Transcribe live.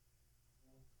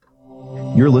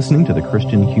You're listening to the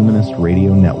Christian Humanist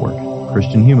Radio Network,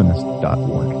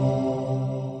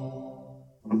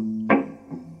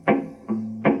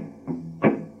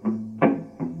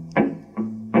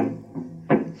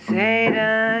 christianhumanist.org.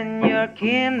 Satan, your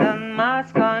kingdom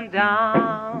must come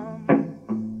down.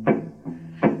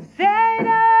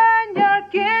 Satan, your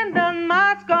kingdom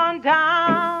must come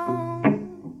down.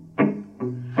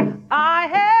 I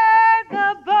heard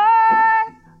the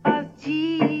voice of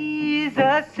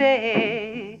Jesus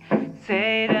say,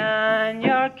 Satan,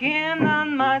 your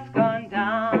kingdom must come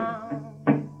down.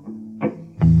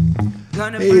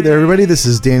 Hey there, everybody. This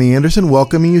is Danny Anderson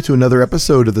welcoming you to another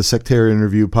episode of the Sectarian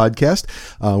Review podcast,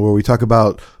 where we talk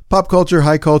about pop culture,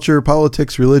 high culture,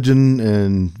 politics, religion,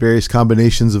 and various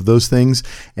combinations of those things.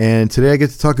 And today I get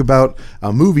to talk about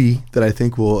a movie that I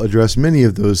think will address many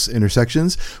of those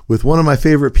intersections with one of my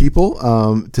favorite people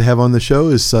to have on the show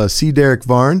is C. Derick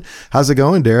Varn. How's it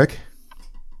going, Derick?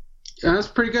 That's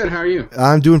pretty good. How are you?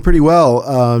 I'm doing pretty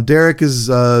well. Derick is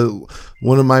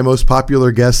one of my most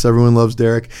popular guests. Everyone loves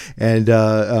Derick, and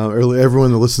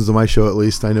everyone that listens to my show, at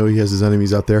least. I know he has his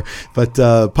enemies out there. But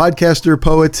podcaster,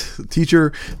 poet,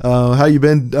 teacher, how you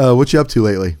been? What you up to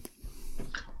lately?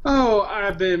 Oh,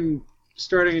 I've been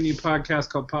starting a new podcast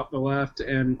called Pop the Left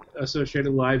and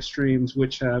associated live streams,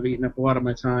 which have eaten up a lot of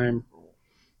my time.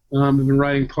 I've been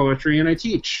writing poetry, and I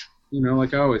teach,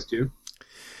 like I always do.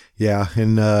 Yeah,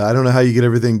 and I don't know how you get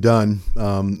everything done.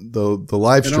 The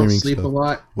live streaming. I don't sleep stuff. a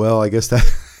lot. Well, I guess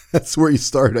that's where you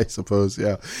start, I suppose.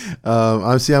 Yeah.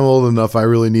 I'm old enough. I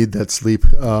really need that sleep.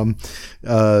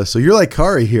 So you're like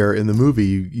Kari here in the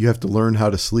movie. You have to learn how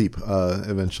to sleep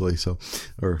eventually. So,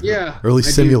 or at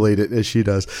least simulate it as she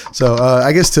does. So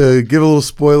I guess to give a little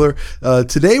spoiler,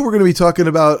 today we're going to be talking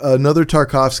about another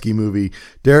Tarkovsky movie.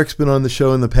 Derick's been on the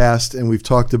show in the past, and we've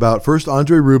talked about first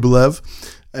Andrei Rublev.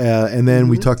 And then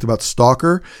we talked about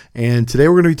Stalker, and today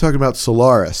we're going to be talking about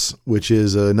Solaris, which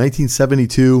is a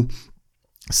 1972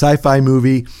 sci-fi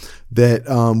movie that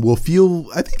will feel,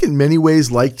 I think in many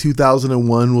ways, like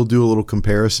 2001. We'll do a little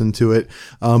comparison to it,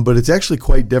 but it's actually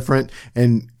quite different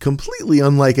and completely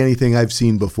unlike anything I've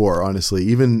seen before, honestly,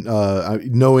 even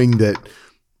knowing that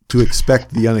to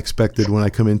expect the unexpected when I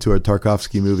come into a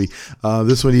Tarkovsky movie.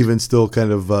 This one even still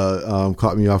kind of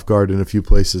caught me off guard in a few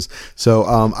places. So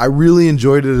I really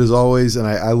enjoyed it as always, and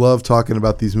I love talking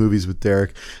about these movies with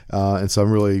Derick, and so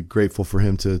I'm really grateful for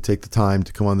him to take the time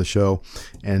to come on the show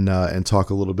and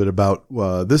talk a little bit about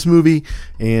this movie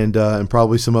and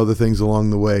probably some other things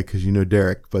along the way, because you know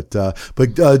Derick. But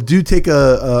do take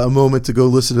a moment to go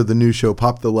listen to the new show,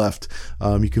 Pop the Left.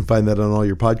 You can find that on all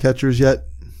your podcatchers yet.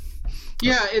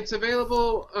 Yeah, it's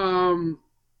available.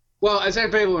 It's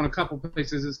available in a couple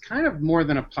places. It's kind of more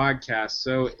than a podcast.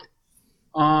 So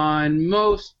on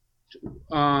most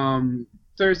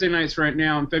Thursday nights right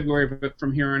now in February, but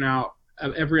from here on out,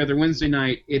 every other Wednesday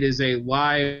night, it is a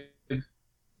live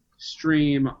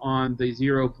stream on the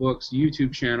Zero Books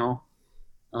YouTube channel.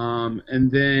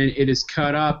 And then it is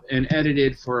cut up and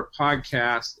edited for a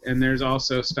podcast. And there's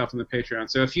also stuff on the Patreon.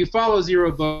 So if you follow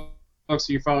Zero Books,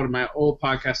 so you followed my old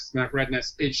podcast, Not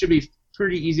Redness, it should be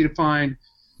pretty easy to find,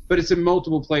 but it's in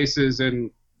multiple places and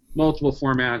multiple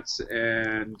formats,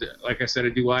 and like I said, I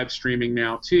do live streaming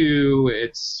now too.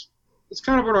 It's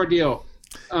kind of an ordeal.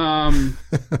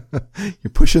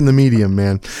 You're pushing the medium,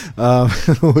 man,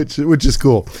 which is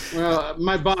cool. Well,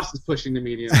 my boss is pushing the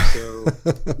medium, so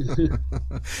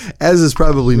as is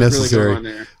probably necessary. Really going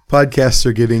on there. Podcasts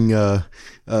are getting,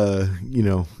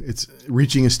 it's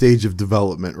reaching a stage of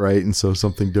development, right? And so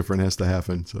something different has to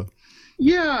happen. So.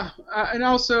 Yeah, and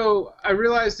also I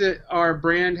realized that our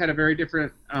brand had a very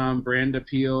different brand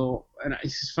appeal, and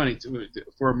it's funny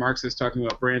for a Marxist talking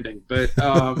about branding, but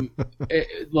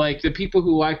like the people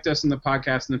who liked us in the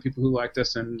podcast and the people who liked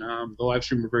us in the live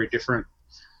stream were very different.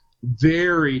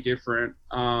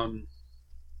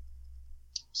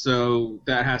 So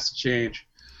that has to change.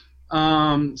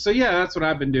 That's what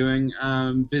I've been doing.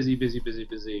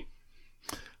 Busy.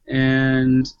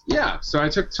 And yeah, so I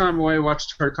took time away,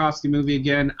 watched the Tarkovsky movie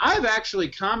again. I've actually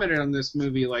commented on this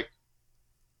movie like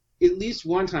at least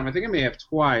one time. I think I may have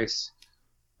twice.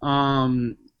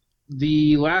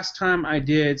 The last time I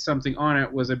did something on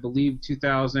it was, I believe,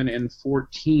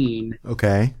 2014.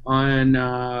 Okay.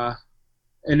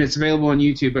 And it's available on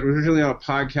YouTube, but it was originally on a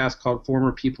podcast called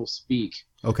Former People Speak.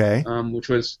 Okay. Which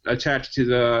was attached to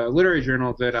the literary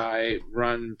journal that I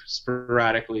run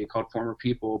sporadically called Former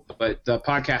People. But the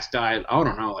podcast died, I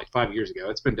don't know, like 5 years ago.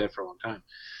 It's been dead for a long time.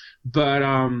 But,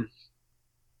 I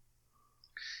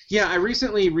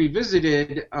recently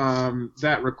revisited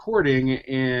that recording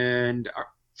and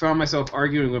found myself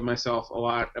arguing with myself a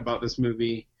lot about this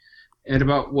movie and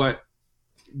about what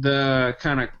the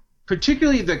kind of,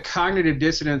 particularly the cognitive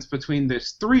dissonance between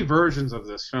there's three versions of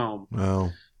this film.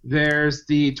 Wow. There's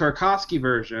the Tarkovsky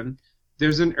version.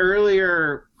 There's an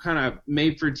earlier kind of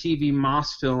made-for-TV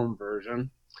Moss film version.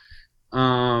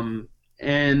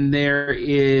 And there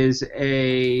is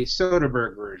a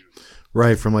Soderbergh version.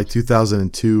 Right, from like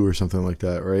 2002 or something like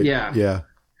that, right? Yeah. Yeah.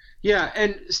 Yeah,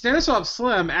 and Stanislav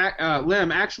Lem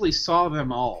actually saw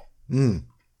them all. Mm.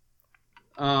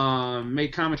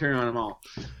 Made commentary on them all.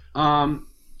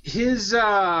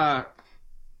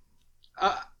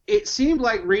 It seemed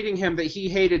like reading him that he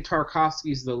hated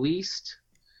Tarkovsky's the least,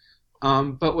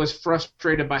 but was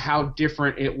frustrated by how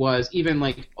different it was, even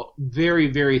like very,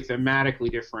 very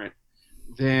thematically different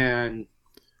than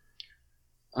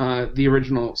the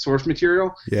original source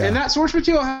material. Yeah. And that source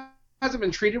material hasn't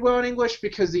been treated well in English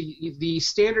because the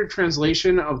standard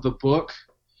translation of the book,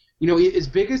 as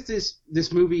big as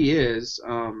this movie is,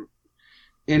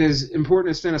 and as important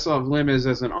as Stanislav Lem is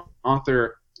as an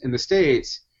author in the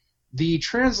States, the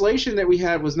translation that we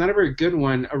had was not a very good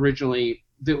one originally.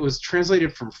 That was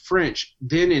translated from French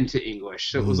then into English,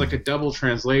 so it was like a double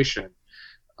translation.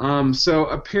 So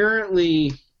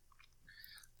apparently,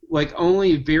 like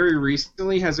only very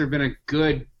recently has there been a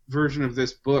good version of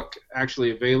this book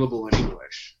actually available in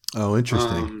English. Oh,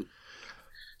 interesting.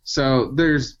 So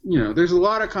there's a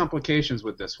lot of complications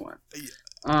with this one.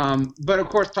 But of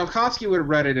course Tarkovsky would have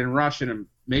read it in Russian and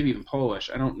maybe even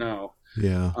Polish. I don't know.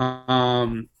 Yeah.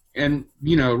 And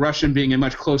Russian being a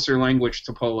much closer language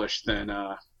to Polish than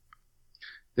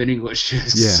English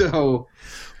is. Yeah. So,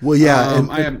 well,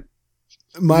 yeah.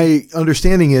 My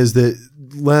understanding is that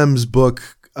Lem's book,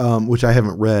 which I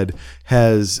haven't read,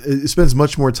 it spends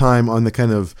much more time on the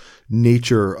kind of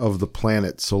nature of the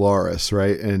planet Solaris,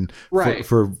 right? And right.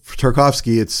 For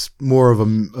Tarkovsky, it's more of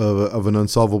an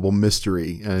unsolvable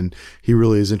mystery, and he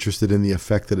really is interested in the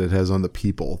effect that it has on the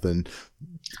people than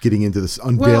getting into this,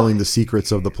 unveiling the secrets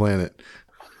of the planet.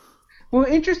 Well,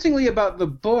 interestingly about the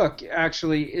book,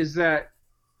 actually, is that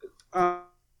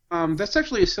that's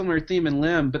actually a similar theme in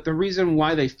Lem, but the reason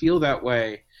why they feel that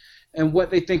way and what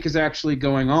they think is actually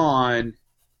going on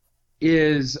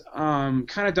is kind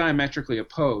of diametrically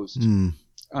opposed.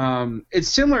 It's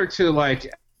similar to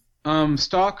like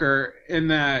Stalker in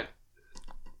that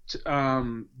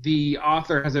the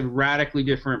author has a radically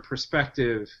different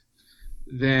perspective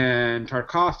than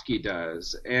Tarkovsky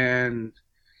does, and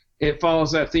it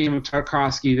follows that theme of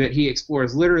Tarkovsky that he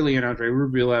explores literally in Andrei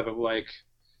Rublev of like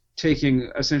taking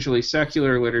essentially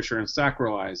secular literature and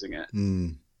sacralizing it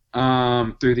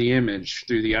through the image,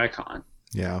 through the icon.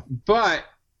 Yeah. But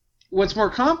what's more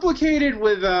complicated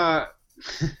with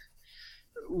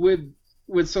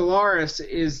with Solaris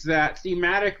is that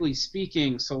thematically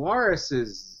speaking, Solaris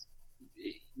is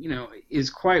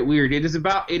quite weird. It is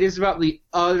about the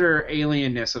utter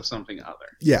alienness of something other.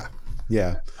 Yeah.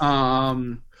 Yeah.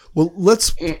 Well,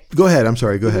 let's go ahead. I'm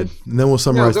sorry. Go ahead, and then we'll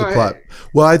summarize the plot.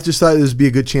 Well, I just thought this would be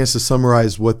a good chance to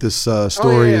summarize what this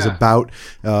story is about,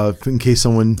 in case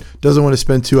someone doesn't want to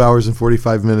spend 2 hours and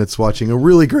 45 minutes watching a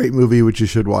really great movie, which you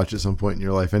should watch at some point in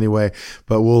your life anyway.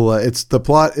 But the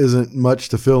plot isn't much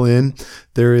to fill in.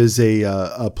 There is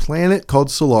a planet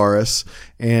called Solaris,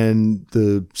 and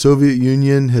the Soviet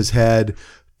Union has had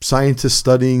scientists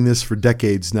studying this for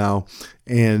decades now,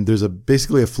 and there's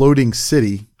basically a floating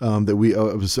city it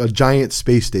was a giant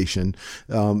space station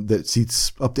that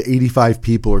seats up to 85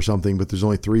 people or something, but there's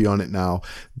only 3 on it now,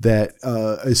 that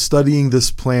is studying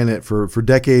this planet for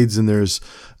decades, and there's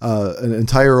an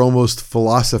entire almost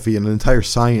philosophy and an entire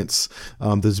science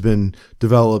that's been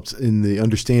developed in the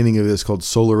understanding of this called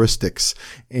solaristics,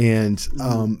 and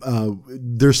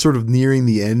they're sort of nearing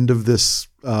the end of this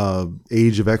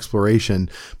age of exploration,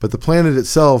 but the planet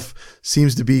itself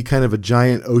seems to be kind of a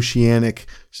giant oceanic,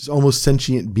 almost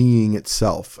sentient being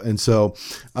itself, and so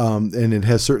and it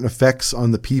has certain effects on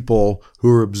the people who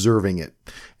are observing it.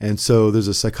 And so there's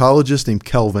a psychologist named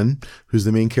Kelvin, who's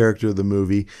the main character of the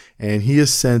movie, and he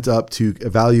is sent up to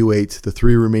evaluate the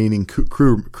 3 remaining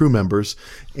crew members.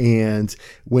 And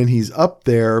when he's up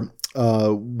there,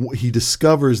 he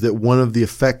discovers that one of the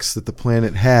effects that the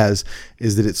planet has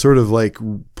is that it sort of like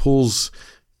pulls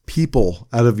people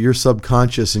out of your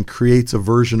subconscious and creates a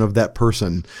version of that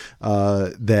person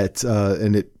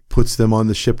and it puts them on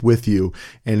the ship with you.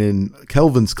 And in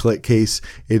Kelvin's case,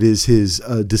 it is his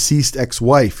deceased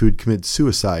ex-wife who'd committed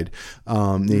suicide,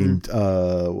 named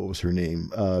what was her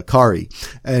name? Kari.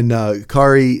 And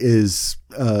Kari is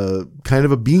kind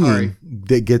of a being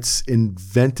that gets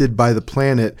invented by the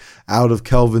planet out of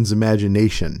Kelvin's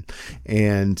imagination.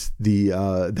 And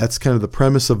that's kind of the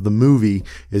premise of the movie,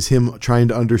 is him trying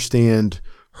to understand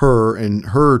her and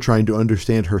her trying to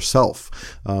understand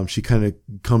herself. She kind of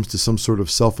comes to some sort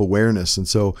of self-awareness. And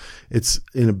so it's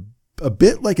in a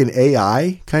bit like an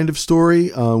AI kind of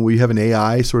story. We have an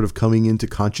AI sort of coming into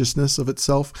consciousness of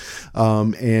itself.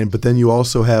 But then you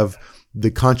also have the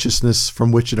consciousness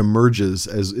from which it emerges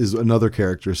as is another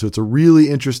character. So it's a really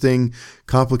interesting,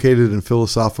 complicated and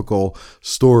philosophical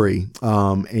story.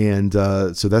 So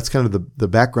that's kind of the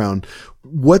background.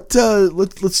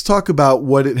 Let's talk about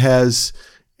what it has,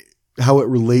 how it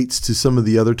relates to some of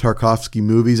the other Tarkovsky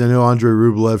movies. I know Andrei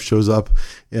Rublev shows up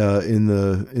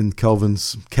in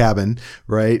Kelvin's cabin,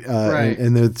 right?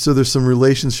 Right. So there's some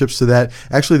relationships to that.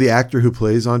 Actually, the actor who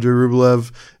plays Andrei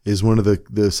Rublev is one of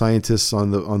the scientists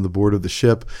on the board of the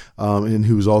ship, and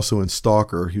who's also in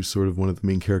Stalker. He's sort of one of the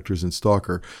main characters in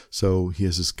Stalker. So he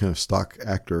has this kind of stock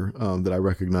actor that I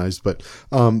recognized. But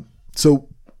so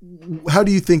how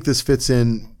do you think this fits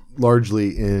in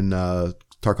largely in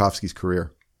Tarkovsky's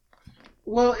career?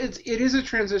 Well, it is a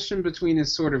transition between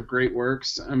his sort of great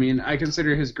works. I mean, I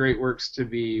consider his great works to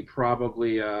be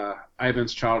probably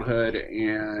Ivan's Childhood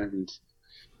and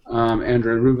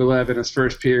Andrei Rublev in his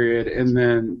first period, and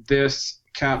then this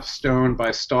capstone by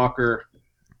Stalker,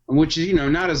 which is,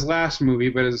 not his last movie,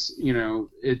 but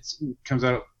it comes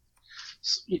out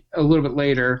a little bit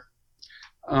later.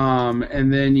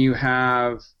 And then you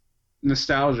have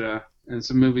Nostalgia and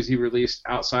some movies he released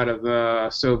outside of the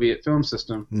Soviet film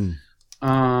system.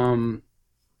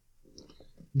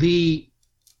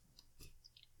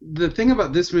 The thing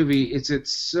about this movie is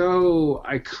it's so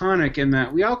iconic in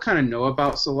that we all kind of know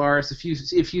about Solaris.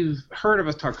 If you've heard of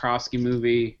a Tarkovsky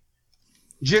movie,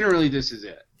 generally this is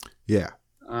it. Yeah.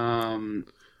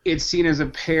 It's seen as a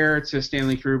pair to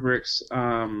Stanley Kubrick's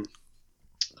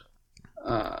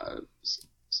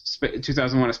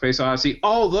 2001: A Space Odyssey.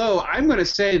 Although I'm going to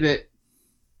say that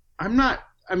I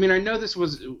know this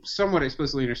was somewhat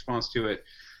explicitly in response to it,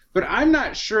 but I'm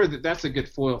not sure that that's a good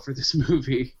foil for this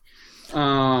movie.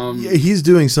 Yeah, he's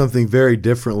doing something very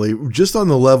differently. Just on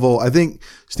the level, I think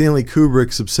Stanley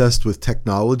Kubrick's obsessed with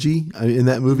technology in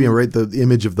that movie. Mm-hmm. Right, the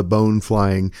image of the bone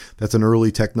flying, that's an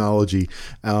early technology.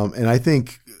 And I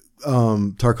think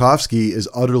Tarkovsky is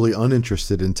utterly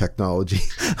uninterested in technology.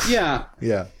 Yeah.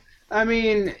 Yeah. I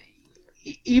mean,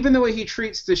 even the way he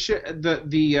treats the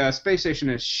space station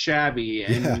as shabby,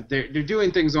 and they're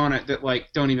doing things on it that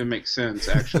don't even make sense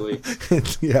actually.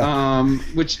 Yeah.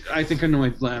 Which I think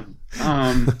annoyed Lem.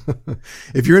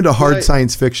 If you're into hard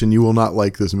science fiction, you will not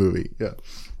like this movie. Yeah.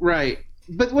 Right.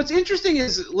 But what's interesting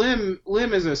is Lem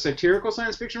is a satirical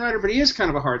science fiction writer, but he is kind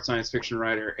of a hard science fiction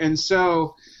writer, and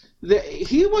so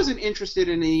he wasn't interested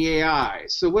in the AI.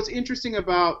 So what's interesting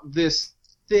about this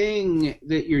thing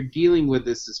that you're dealing with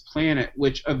is this planet,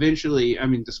 which eventually,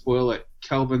 to spoil it,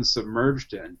 Kelvin's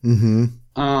submerged in,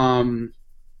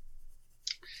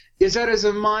 is that is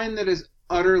a mind that is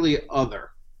utterly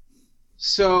other.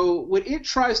 So when it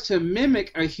tries to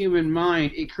mimic a human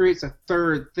mind, it creates a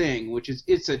third thing, which is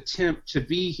its attempt to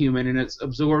be human, and it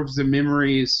absorbs the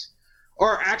memories,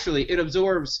 or actually it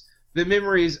absorbs the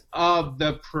memories of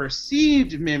the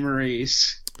perceived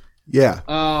memories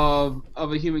of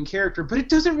a human character, but it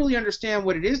doesn't really understand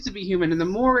what it is to be human, and the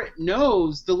more it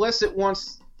knows, the less it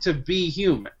wants to be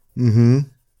human.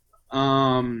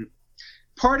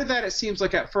 Part of that, it seems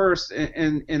like at first,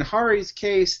 in Hari's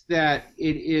case, that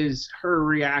it is her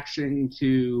reaction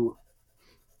to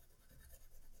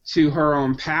her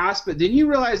own past, but then you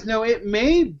realize, no, it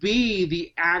may be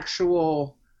the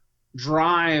actual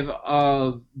drive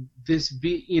of this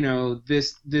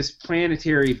this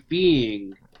planetary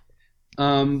being.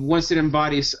 Once it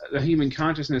embodies a human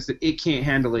consciousness, that it can't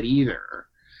handle it either.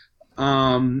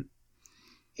 And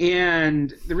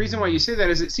the reason why you say that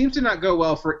is it seems to not go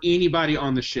well for anybody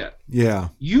on the ship. Yeah.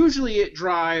 Usually it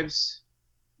drives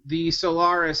the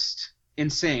Solaris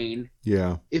insane.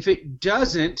 Yeah. If it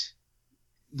doesn't,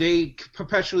 they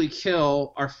perpetually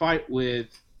kill or fight with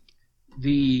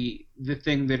the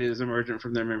thing that is emergent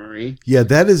from their memory. Yeah,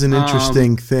 that is an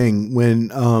interesting thing. When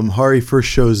Hari first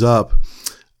shows up,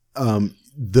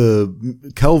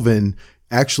 the Kelvin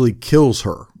actually kills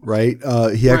her, right?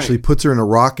 He actually puts her in a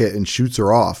rocket and shoots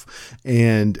her off,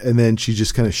 and then she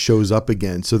just kind of shows up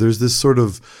again. So there's this sort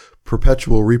of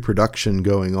perpetual reproduction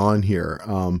going on here.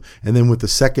 And then with the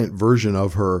second version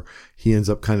of her, he ends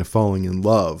up kind of falling in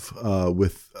love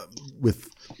with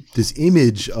this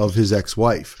image of his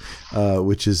ex-wife,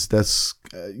 that's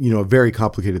a very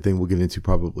complicated thing we'll get into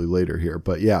probably later here.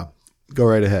 But yeah, go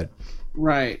right ahead.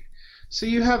 Right. So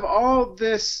you have all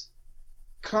this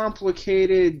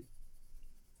complicated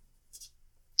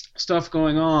stuff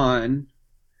going on,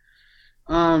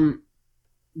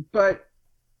 but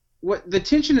what the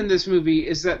tension in this movie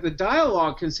is that the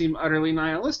dialogue can seem utterly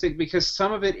nihilistic because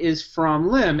some of it is from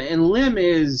Lim, and Lim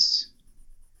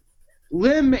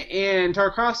and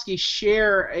Tarkovsky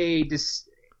share a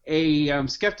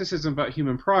skepticism about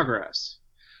human progress,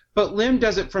 but Lim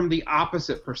does it from the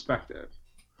opposite perspective.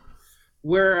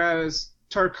 Whereas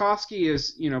Tarkovsky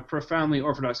is, profoundly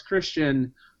Orthodox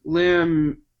Christian,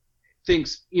 Lim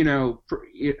thinks,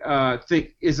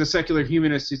 is a secular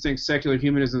humanist who thinks secular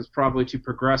humanism is probably too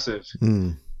progressive,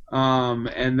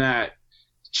 and that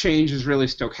change is really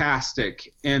stochastic,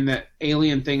 and that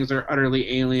alien things are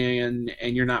utterly alien,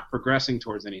 and you're not progressing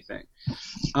towards anything.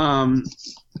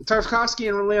 Tarkovsky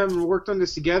and Lim worked on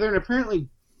this together, and apparently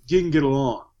didn't get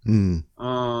along.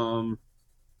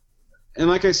 And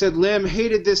like I said, Lim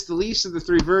hated this the least of the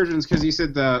three versions because he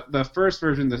said the first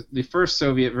version, the first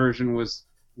Soviet version, was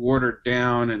watered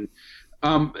down and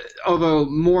although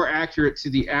more accurate to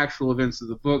the actual events of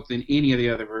the book than any of the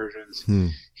other versions.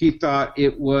 He thought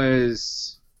it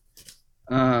was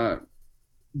that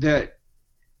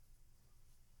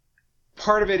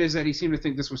part of it is that he seemed to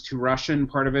think this was too Russian.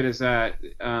 Part of it is that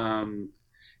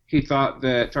he thought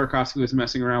that Tarkovsky was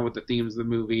messing around with the themes of the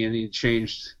movie, and he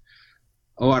changed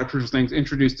a lot of crucial things,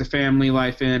 introduced the family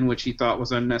life in, which he thought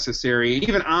was unnecessary. And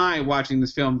even I, watching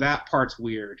this film, that part's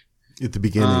weird. At the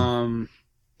beginning.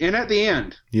 And at the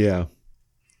end. Yeah.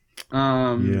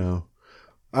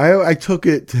 I took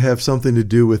it to have something to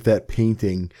do with that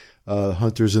painting,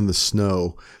 Hunters in the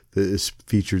Snow, that is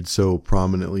featured so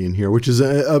prominently in here, which is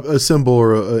a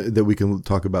symbol that we can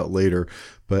talk about later.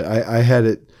 But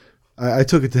I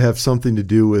took it to have something to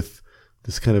do with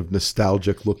this kind of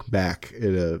nostalgic look back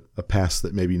at a past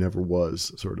that maybe never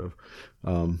was, sort of.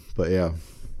 But yeah.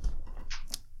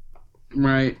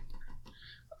 Right.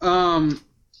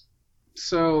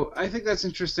 So I think that's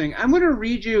interesting. I'm going to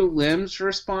read you Lim's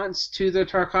response to the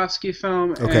Tarkovsky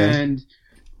film, okay.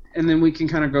 And then we can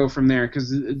kind of go from there,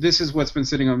 because this is what's been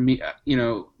sitting on me,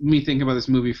 me thinking about this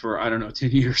movie for,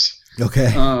 10 years.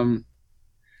 Okay.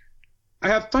 I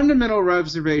have fundamental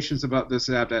reservations about this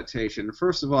adaptation.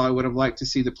 First of all, I would have liked to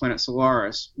see the planet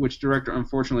Solaris, which director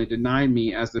unfortunately denied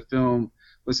me, as the film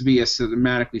was to be a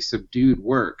cinematically subdued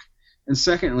work. And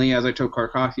secondly, as I told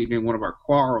Tarkovsky during one of our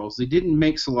quarrels, he didn't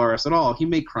make Solaris at all. He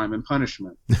made Crime and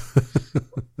Punishment.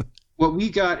 What we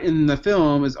got in the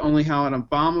film is only how an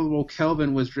abominable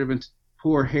Kelvin was driven to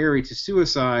poor Harry to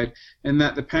suicide, and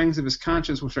that the pangs of his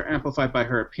conscience, which are amplified by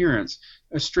her appearance,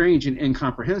 a strange and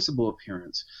incomprehensible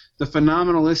appearance. The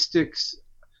phenomenalistics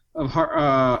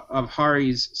of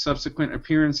Hari's subsequent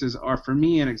appearances are, for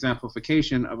me, an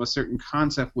exemplification of a certain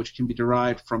concept which can be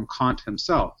derived from Kant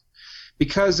himself.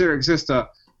 Because there exists a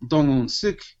don un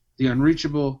suk, the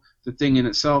unreachable, the thing in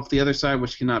itself, the other side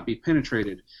which cannot be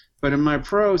penetrated. But in my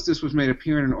prose, this was made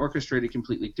apparent and orchestrated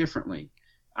completely differently.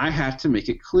 I have to make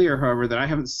it clear, however, that I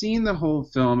haven't seen the whole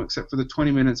film except for the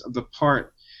 20 minutes of the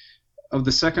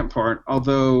second part,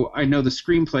 although I know the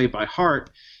screenplay by heart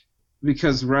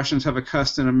because Russians have a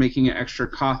custom of making an extra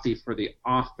copy for the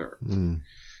author.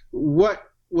 What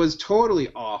was totally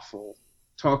awful,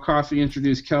 Tarkovsky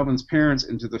introduced Kelvin's parents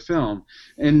into the film,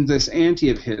 and this auntie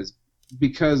of his,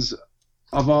 because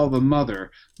of all the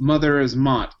mother. Mother is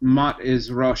Mott. Mott is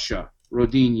Russia,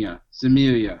 Rodinia,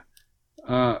 Zemilia,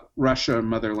 Russia,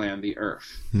 motherland, the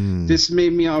earth. This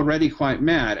made me already quite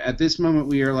mad. At this moment,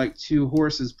 we are like two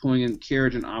horses pulling in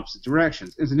carriage in opposite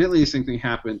directions. Incidentally, the same thing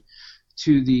happened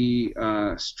to the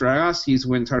Stragaskis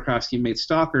when Tarkovsky made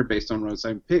Stalker based on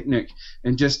Roadside Picnic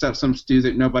and just up some stew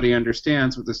that nobody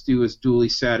understands, but the stew is duly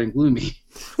sad and gloomy.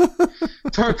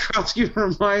 Tarkovsky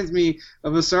reminds me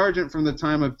of a sergeant from the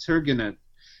time of Turgenev.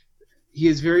 He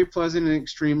is very pleasant and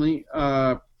extremely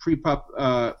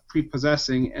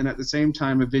prepossessing, and at the same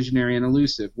time a visionary and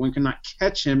elusive. One cannot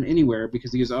catch him anywhere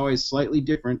because he is always slightly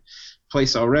different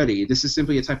place already. This is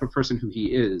simply a type of person who he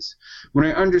is. When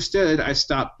I understood, I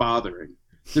stopped bothering.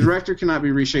 The director cannot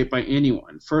be reshaped by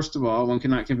anyone. First of all, one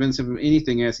cannot convince him of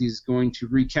anything, as he's going to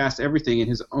recast everything in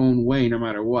his own way no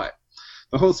matter what.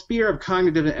 The whole sphere of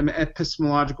cognitive and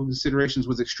epistemological considerations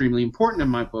was extremely important in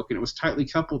my book, and it was tightly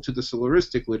coupled to the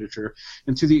Solaristic literature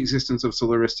and to the existence of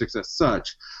Solaristics as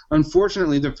such.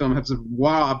 Unfortunately, the film has been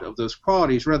robbed of those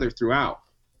qualities rather throughout.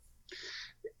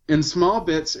 In small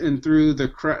bits and through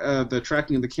the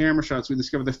tracking of the camera shots, we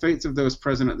discover the fates of those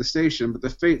present at the station, but the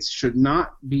fates should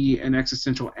not be an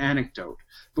existential anecdote,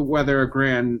 but whether a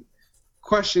grand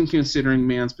question considering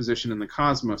man's position in the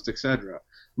cosmos, etc.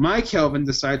 My Kelvin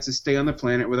decides to stay on the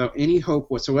planet without any hope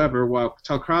whatsoever, while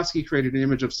Tarkovsky created an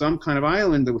image of some kind of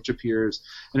island which appears,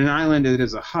 and an island that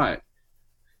is a hut.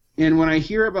 And when I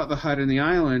hear about the hut and the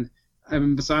island,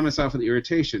 I'm beside myself with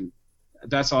irritation.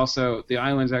 that's also the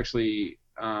island's actually.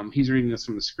 He's reading this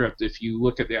from the script. If you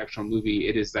look at the actual movie,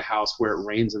 it is the house where it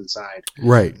rains inside.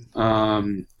 Right.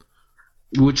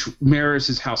 Which mirrors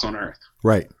his house on Earth.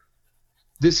 Right.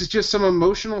 This is just some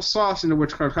emotional sauce into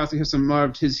which Tarkovsky has some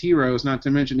of his heroes, not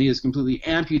to mention he has completely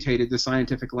amputated the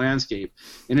scientific landscape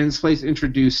and in its place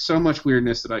introduced so much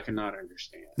weirdness that I cannot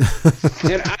understand.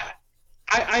 And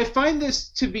I find this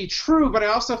to be true, but I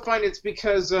also find it's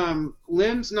because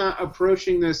Lim's not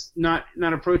approaching this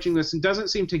and doesn't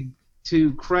seem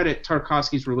to credit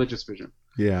Tarkovsky's religious vision.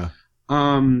 Yeah.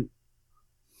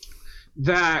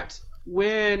 That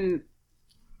when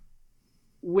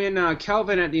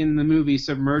Kelvin at the end of the movie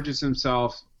submerges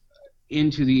himself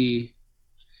into the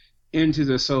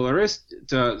Solaris,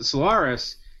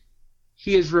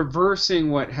 he is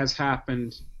reversing what has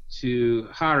happened to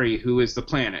Hari, who is the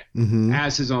planet,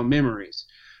 as his own memories.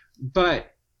 But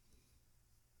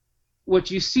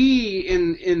what you see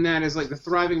in that is like the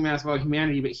thriving mass of all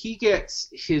humanity, but he gets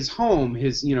his home,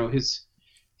 his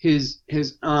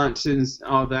aunt and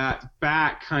all that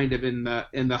back kind of in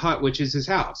the hut, which is his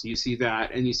house. You see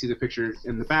that, and you see the picture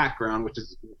in the background, which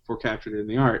is captured in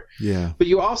the art. Yeah. But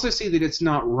you also see that it's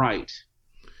not right.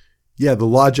 Yeah, the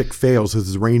logic fails as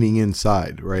it's raining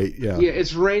inside, right? Yeah. Yeah,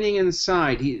 it's raining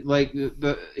inside.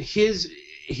 His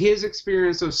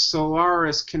experience of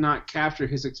Solaris cannot capture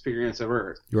his experience of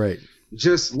Earth. Right.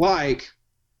 Just like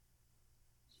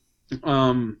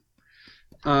the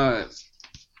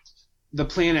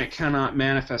planet cannot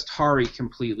manifest Hari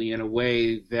completely in a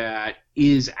way that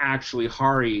is actually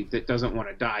Hari that doesn't want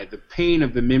to die. The pain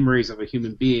of the memories of a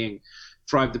human being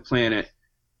drive the planet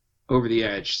over the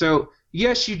edge. So,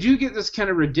 yes, you do get this kind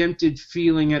of redemptive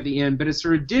feeling at the end, but it's a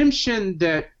redemption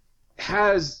that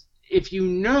has, if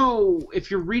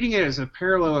you're reading it as a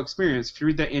parallel experience, if you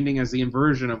read that ending as the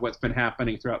inversion of what's been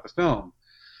happening throughout the film,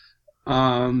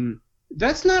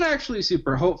 that's not actually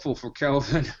super hopeful for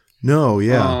Kelvin. No,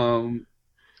 yeah.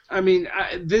 I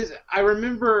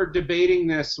remember debating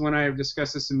this when I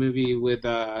discussed this movie with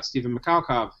Stephen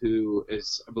Mikhalkov, who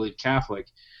is, I believe, Catholic,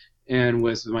 and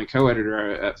was my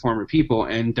co-editor at Former People,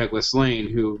 and Douglas Lane,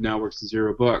 who now works at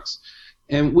Zero Books.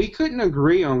 And we couldn't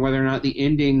agree on whether or not the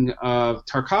ending of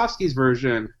Tarkovsky's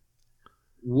version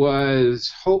was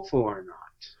hopeful or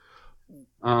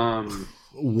not.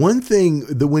 One thing,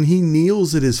 that when he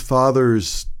kneels at his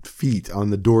father's feet on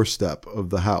the doorstep of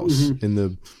the house in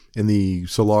the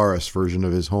Solaris version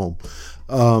of his home,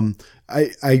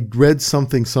 I read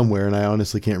something somewhere, and I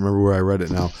honestly can't remember where I read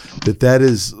it now, that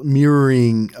is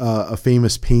mirroring a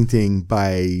famous painting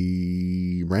by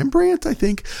Rembrandt, I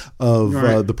think, of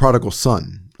the prodigal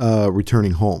son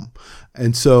returning home.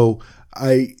 And so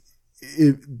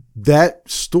that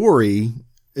story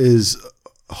is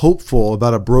hopeful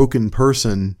about a broken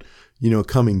person,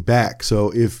 coming back.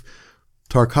 So if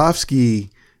Tarkovsky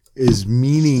is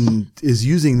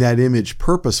using that image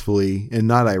purposefully and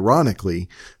not ironically,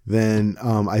 then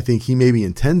I think he maybe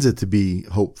intends it to be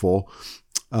hopeful,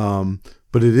 but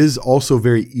it is also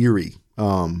very eerie,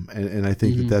 and I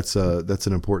think that's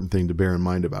an important thing to bear in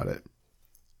mind about it.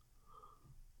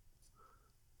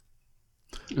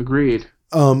 Agreed.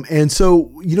 And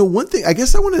so, one thing I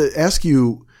guess I want to ask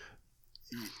you,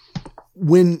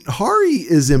 when Hari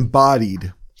is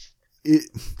embodied,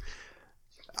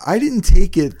 I didn't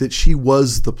take it that she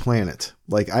was the planet.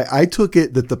 Like I took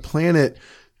it that the planet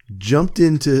jumped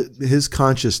into his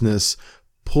consciousness,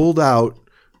 pulled out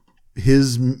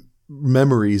his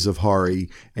memories of Hari,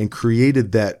 and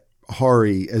created that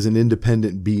Hari as an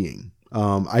independent being.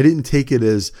 I didn't take it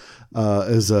as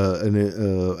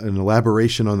an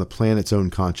elaboration on the planet's own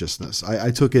consciousness.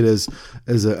 I took it as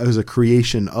a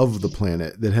creation of the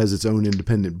planet that has its own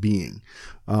independent being.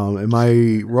 Am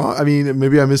I wrong? I mean,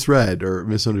 maybe I misread or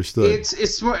misunderstood.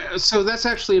 It's more, so that's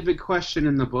actually a big question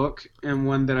in the book, and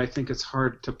one that I think it's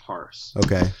hard to parse.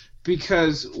 Okay.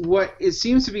 Because what it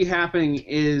seems to be happening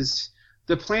is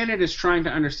the planet is trying to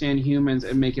understand humans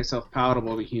and make itself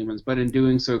palatable to humans, but in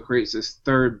doing so creates this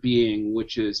third being,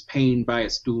 which is pained by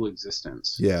its dual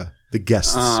existence. Yeah, the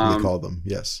guests, we call them,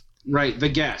 yes. Right, the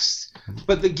guests.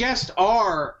 But the guests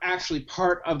are actually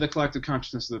part of the collective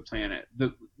consciousness of the planet.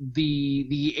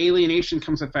 The alienation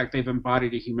comes from the fact they've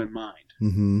embodied a human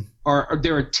mind. Or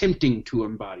they're attempting to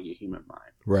embody a human mind.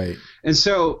 Right. And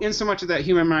so, in so much of that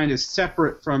human mind is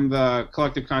separate from the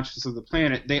collective consciousness of the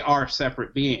planet, they are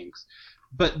separate beings.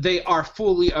 But they are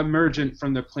fully emergent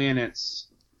from the planet's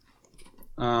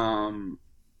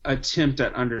attempt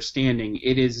at understanding.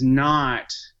 It is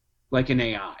not like an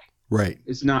AI. Right.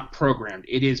 It's not programmed.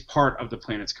 It is part of the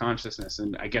planet's consciousness,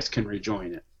 and I guess can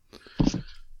rejoin it.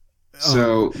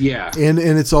 So yeah, and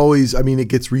it's always, I mean, it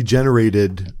gets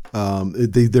regenerated.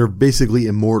 They're basically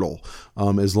immortal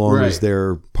as long as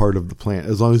they're part of the planet,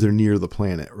 as long as they're near the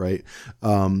planet, right?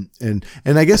 And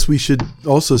I guess we should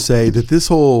also say that this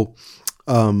whole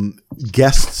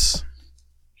guests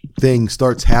thing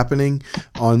starts happening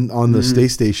on the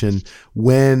space station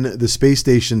when the space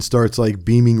station starts like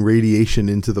beaming radiation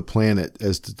into the planet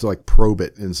as to like probe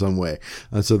it in some way,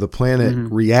 and so the planet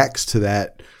reacts to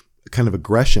that kind of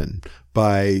aggression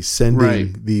by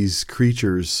sending these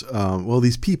creatures,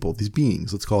 these people, these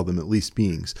beings, let's call them at least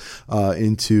beings,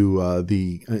 into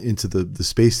the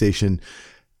space station.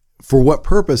 For what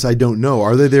purpose, I don't know.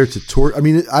 Are they there to torture? I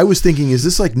mean, I was thinking, is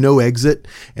this like No Exit,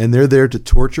 and they're there to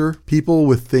torture people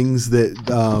with things that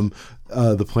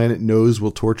the planet knows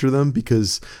will torture them?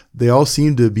 Because they all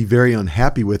seem to be very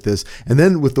unhappy with this. And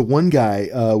then with the one guy,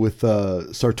 with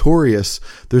Sartorius,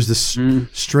 there's this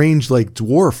strange like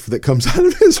dwarf that comes out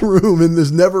of his room and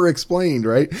is never explained,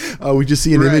 right? We just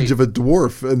see an image of a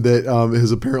dwarf and that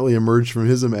has apparently emerged from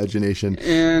his imagination.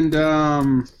 And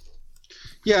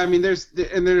yeah, I mean, there's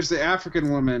the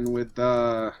African woman with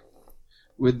the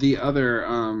other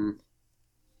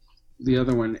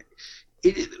one.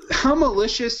 How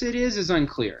malicious it is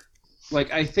unclear.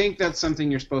 Like, I think that's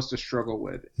something you're supposed to struggle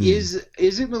with. Is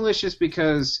it malicious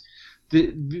because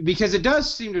it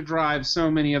does seem to drive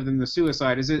so many of them to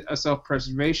suicide? Is it a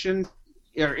self-preservation,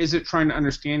 or is it trying to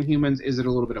understand humans? Is it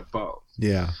a little bit of both?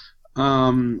 Yeah.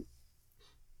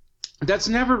 That's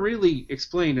never really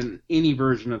explained in any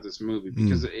version of this movie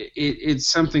because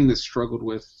it's something that's struggled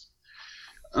with.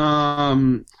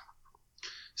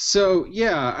 So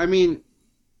yeah, I mean,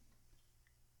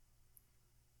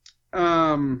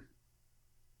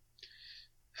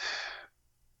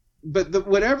 but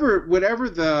whatever's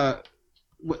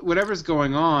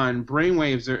going on,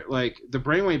 brainwaves are like the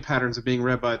brainwave patterns are being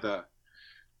read by the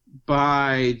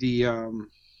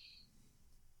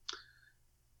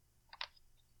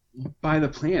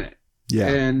planet. Yeah.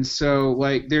 And so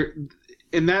like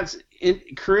that's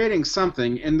creating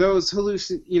something, and those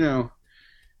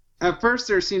at first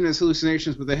they're seen as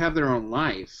hallucinations, but they have their own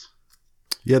life.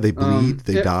 Yeah, they bleed,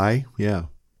 they die. Yeah.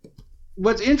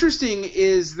 What's interesting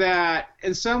is that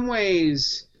in some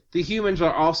ways the humans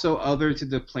are also other to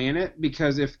the planet,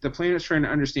 because if the planet's trying to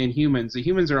understand humans, the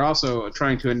humans are also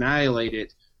trying to annihilate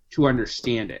it to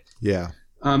understand it. Yeah.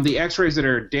 The X-rays that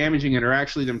are damaging it are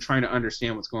actually them trying to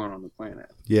understand what's going on the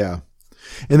planet. Yeah.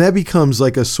 And that becomes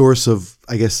like a source of,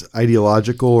 I guess,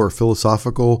 ideological or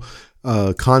philosophical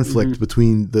conflict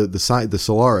between the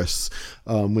Solaris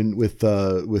with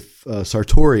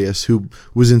Sartorius, who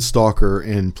was in Stalker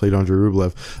and played Andrei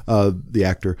Rublev, the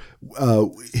actor.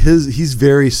 He's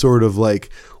very sort of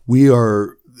like,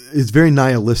 it's very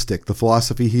nihilistic, the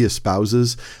philosophy he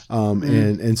espouses,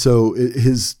 and so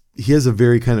he has a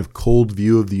very kind of cold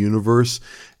view of the universe,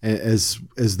 as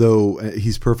though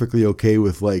he's perfectly okay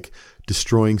with like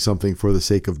destroying something for the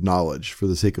sake of knowledge, for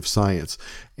the sake of science.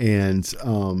 And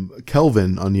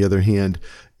Kelvin, on the other hand,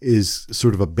 is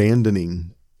sort of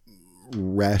abandoning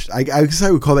I guess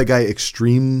I would call that guy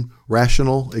extreme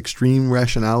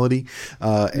rationality.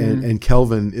 And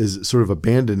Kelvin is sort of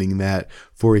abandoning that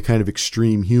for a kind of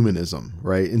extreme humanism,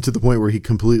 right? And to the point where he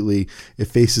completely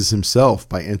effaces himself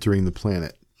by entering the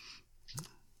planet.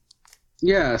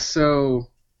 Yeah, so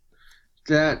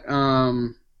that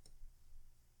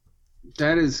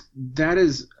is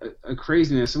a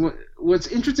craziness. And what's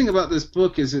interesting about this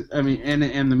book is, and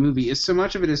the movie, is so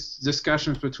much of it is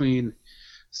discussions between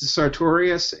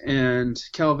Sartorius and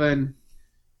Kelvin,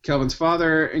 Kelvin's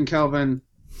father and Kelvin,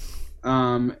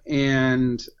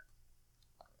 and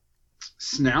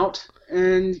Snout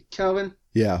and Kelvin.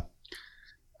 Yeah.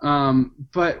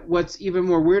 But what's even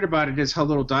more weird about it is how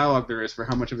little dialogue there is for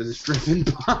how much of it is driven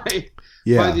by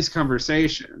these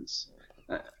conversations.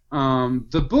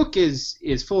 The book is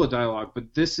full of dialogue,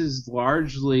 but this is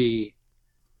largely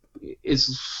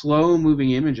slow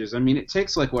moving images. I mean, it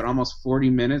takes almost 40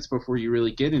 minutes before you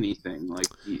really get anything.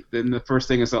 Then the first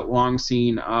thing is that long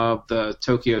scene of the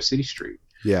Tokyo city street.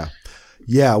 Yeah.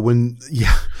 Yeah.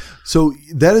 So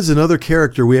that is another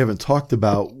character we haven't talked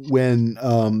about. When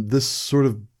this sort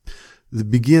of the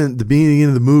beginning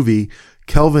of the movie,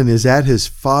 Kelvin is at his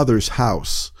father's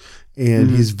house, and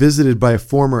he's visited by a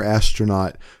former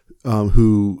astronaut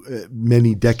who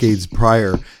many decades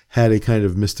prior had a kind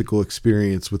of mystical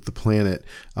experience with the planet,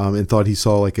 and thought he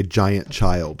saw like a giant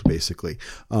child, basically.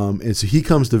 And so he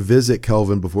comes to visit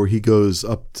Kelvin before he goes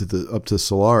up to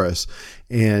Solaris,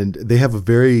 and they have a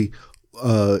very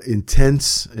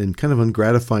intense and kind of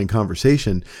ungratifying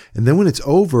conversation. And then when it's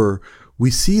over, we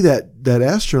see that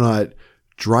astronaut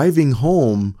driving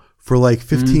home for like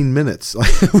 15 minutes.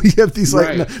 We have these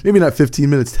maybe not 15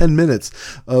 minutes, 10 minutes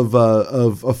of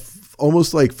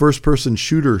almost like first person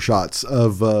shooter shots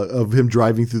of him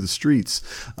driving through the streets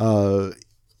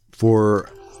for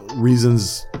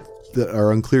reasons that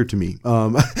are unclear to me.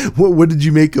 What did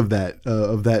you make of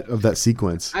that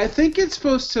sequence? I think it's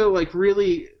supposed to like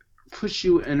really push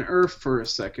you in Earth for a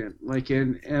second, like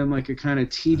in like a kind of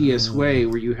tedious way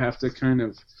where you have to kind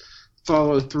of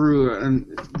follow through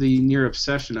and the near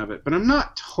obsession of it. But I'm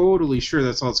not totally sure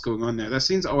that's all that's going on there. That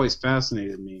scene's always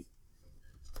fascinated me.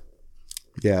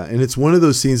 Yeah, and it's one of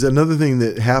those scenes. Another thing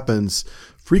that happens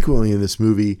frequently in this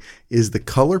movie is the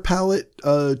color palette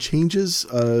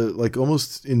changes, like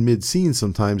almost in mid-scene.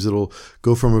 Sometimes it'll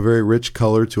go from a very rich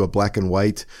color to a black and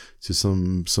white to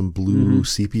some blue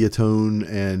sepia tone,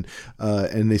 and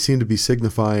they seem to be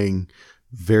signifying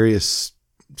various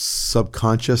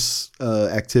subconscious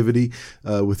activity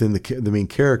within the main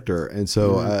character. And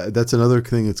so that's another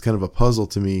thing that's kind of a puzzle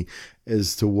to me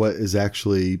as to what is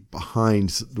actually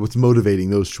behind, what's motivating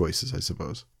those choices, I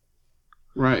suppose.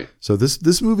 Right. So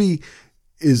this movie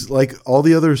is like all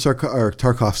the other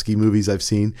Tarkovsky movies I've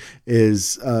seen,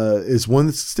 is one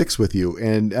that sticks with you,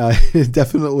 and it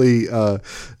definitely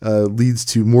leads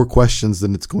to more questions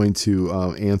than it's going to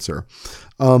answer.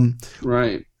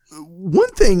 Right. One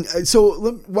thing,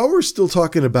 so while we're still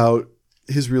talking about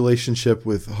his relationship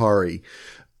with Hari,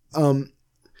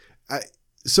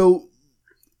 so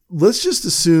let's just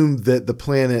assume that the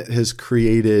planet has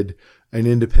created an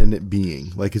independent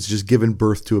being, like it's just given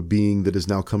birth to a being that is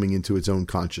now coming into its own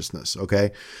consciousness.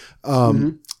 Okay.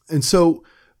 And so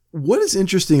what is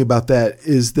interesting about that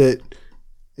is that,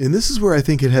 and this is where I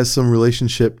think it has some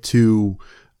relationship to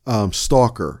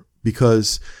Stalker,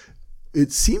 because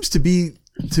it seems to be,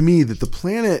 to me, that the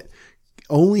planet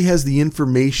only has the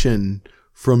information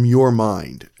from your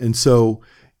mind. And so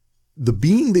the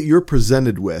being that you're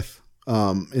presented with,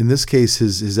 in this case,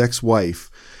 his ex-wife,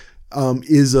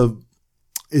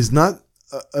 is not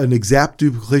an exact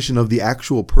duplication of the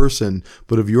actual person,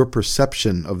 but of your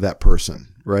perception of that person.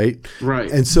 Right.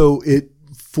 Right. And so it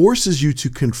forces you to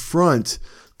confront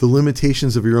the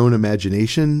limitations of your own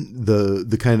imagination,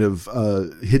 the kind of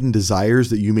hidden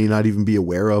desires that you may not even be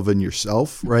aware of in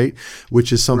yourself, right?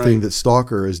 Which is something that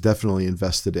Stalker is definitely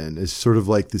invested in. It's sort of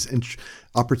like this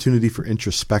opportunity for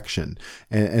introspection.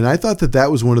 And I thought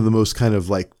that was one of the most kind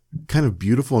of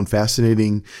beautiful and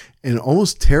fascinating and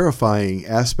almost terrifying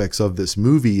aspects of this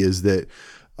movie, is that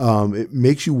it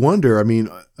makes you wonder, I mean,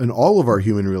 in all of our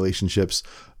human relationships,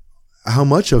 how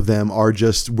much of them are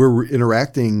just, we're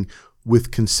interacting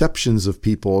with conceptions of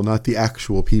people, not the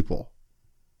actual people.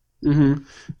 Mm-hmm.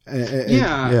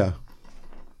 Yeah.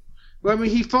 Well, I mean,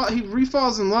 he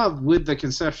refalls in love with the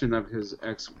conception of his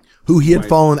ex, who he had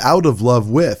fallen out of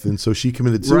love with, and so she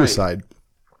committed suicide.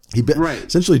 He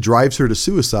essentially drives her to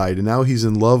suicide, and now he's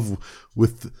in love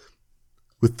with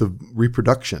the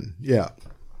reproduction. Yeah.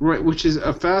 Right, which is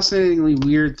a fascinatingly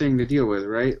weird thing to deal with,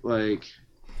 right? Like,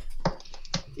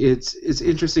 it's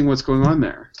interesting what's going on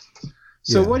there.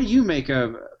 So what do you make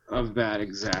of that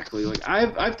exactly? Like,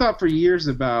 I've thought for years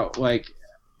about like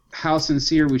how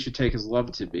sincere we should take his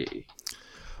love to be.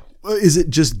 Is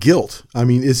it just guilt? I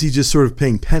mean, is he just sort of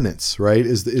paying penance? Right?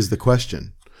 Is the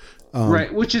question?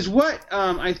 Right, which is what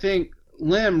I think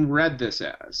Lim read this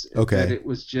as. Okay, that it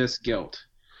was just guilt.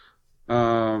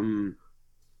 Well,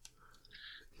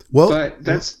 but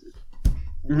that's.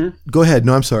 Go ahead.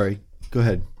 No, I'm sorry. Go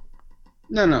ahead.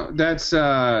 No, that's.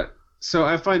 So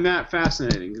I find that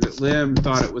fascinating, that Lim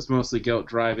thought it was mostly guilt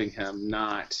driving him,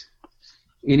 not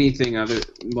anything other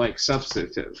like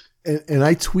substantive. And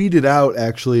I tweeted out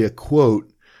actually a quote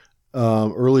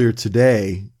earlier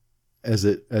today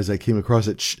as I came across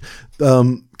it.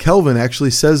 Kelvin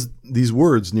actually says these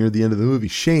words near the end of the movie: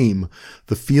 "Shame,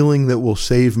 the feeling that will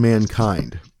save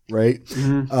mankind." Right.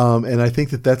 Mm-hmm. And I think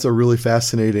that's a really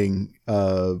fascinating.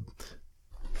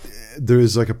 There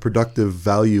is like a productive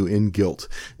value in guilt,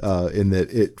 in that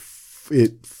it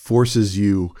forces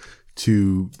you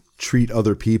to treat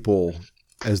other people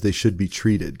as they should be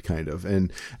treated, kind of,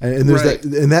 and there's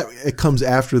that it comes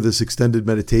after this extended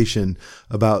meditation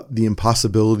about the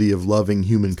impossibility of loving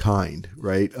humankind,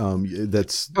 right?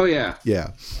 That's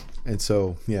and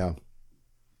so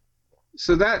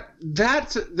So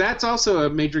that's also a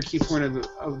major key point of the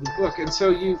book, and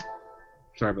so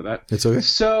sorry about that. It's okay.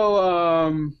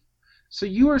 So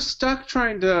you are stuck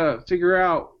trying to figure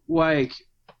out, like,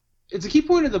 it's a key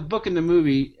point of the book and the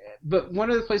movie, but one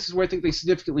of the places where I think they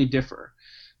significantly differ.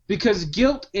 Because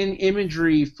guilt in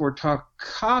imagery for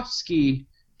Tarkovsky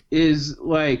is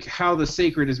like how the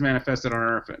sacred is manifested on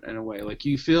Earth in a way. Like,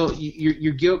 you feel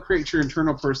your guilt creates your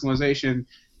internal personalization,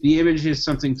 The image is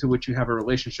something to which you have a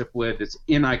relationship with. It's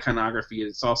in iconography.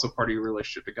 It's also part of your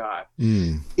relationship to God.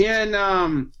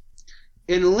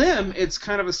 In Limb, it's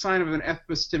kind of a sign of an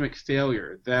epistemic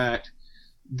failure that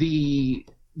the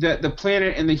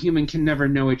planet and the human can never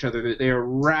know each other, that they are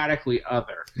radically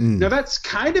other. Now, that's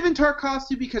kind of in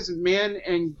Tarkovsky because man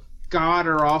and God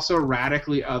are also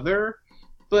radically other,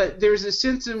 but there's a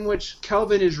sense in which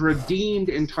Kelvin is redeemed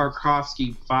in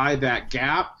Tarkovsky by that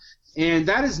gap, and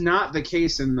that is not the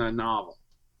case in the novel.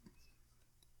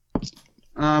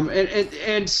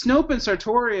 And Snout and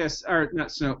Sartorius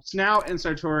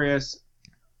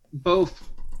both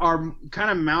are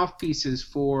kind of mouthpieces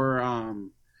for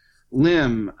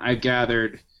Limb, I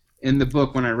gathered in the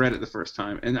book when I read it the first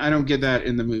time, and I don't get that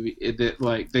in the movie. That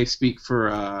like they speak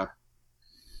for,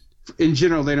 in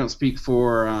general, they don't speak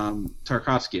for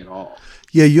Tarkovsky at all.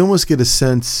 Yeah, you almost get a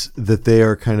sense that they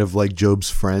are kind of like Job's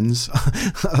friends,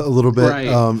 a little bit.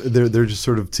 Right. They're just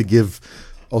sort of to give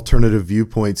alternative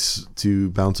viewpoints to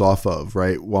bounce off of,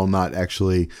 right, while not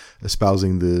actually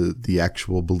espousing the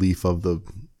actual belief of the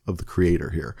creator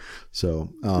here. So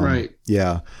right.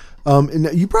 Yeah. And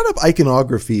you brought up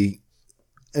iconography,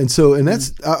 and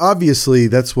that's obviously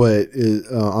that's what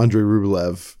Andrei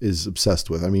Rublev is obsessed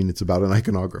with. I mean, it's about an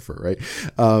iconographer, right?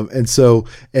 And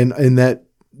that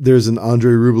there's an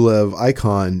Andrei Rublev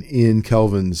icon in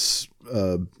Kelvin's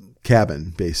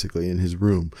cabin, basically in his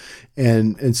room,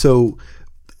 and so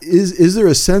is there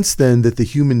a sense then that the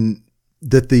human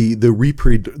that the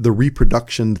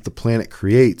reproduction that the planet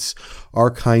creates are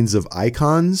kinds of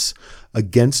icons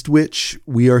against which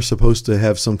we are supposed to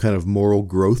have some kind of moral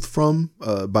growth from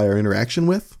by our interaction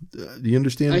with? Do you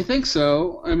understand? I think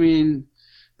so. I mean,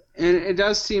 and it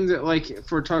does seem that like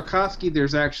for Tarkovsky,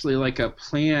 there's actually like a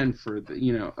plan for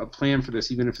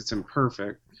this, even if it's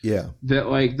imperfect. Yeah. That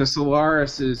like the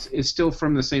Solaris is still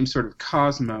from the same sort of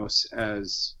cosmos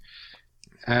as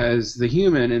the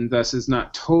human, and thus is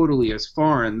not totally as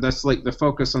foreign. Thus, like the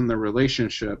focus on the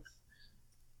relationship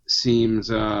seems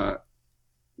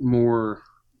more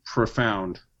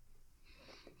profound.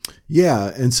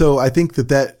 Yeah, and so I think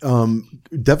that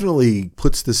definitely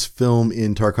puts this film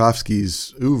in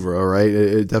Tarkovsky's oeuvre, right?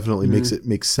 It definitely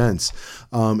makes sense,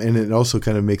 and it also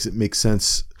kind of makes it make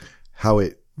sense how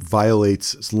it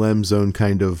violates Lem's own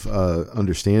kind of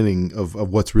understanding of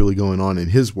what's really going on in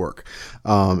his work,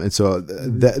 and so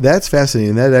that's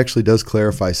fascinating. That actually does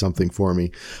clarify something for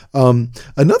me.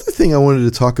 Another thing I wanted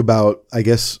to talk about, I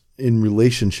guess, in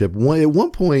relationship. At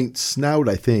one point, Snout,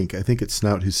 I think it's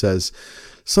Snout who says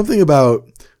something about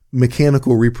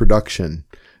mechanical reproduction,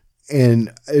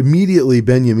 and immediately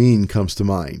Benjamin comes to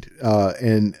mind.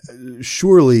 And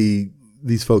surely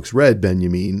these folks read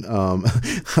Benjamin,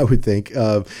 I would think.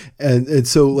 And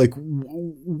so, like,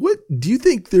 what do you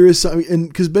think there is? And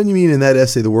because Benjamin in that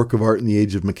essay, The Work of Art in the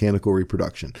Age of Mechanical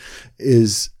Reproduction,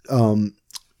 is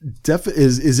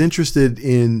interested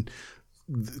in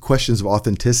questions of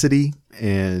authenticity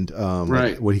and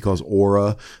what he calls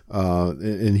aura,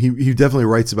 and he definitely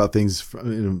writes about things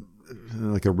in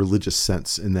like a religious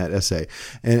sense in that essay.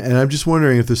 And I'm just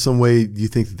wondering if there's some way you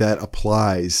think that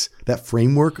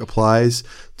framework applies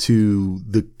to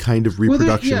the kind of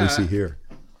reproduction we see here.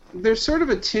 There's sort of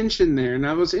a tension there.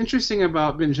 Now, what's interesting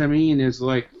about Benjamin is,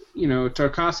 like,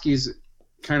 Tarkovsky's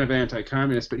kind of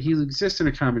anti-communist, but he exists in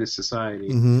a communist society.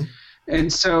 Mm-hmm.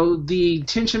 And so the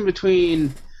tension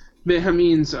between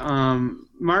Benjamin's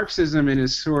Marxism and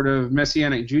his sort of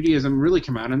Messianic Judaism really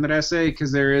come out in that essay,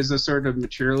 because there is a sort of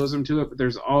materialism to it, but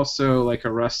there's also like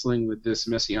a wrestling with this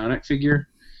Messianic figure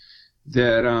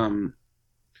that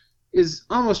is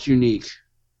almost unique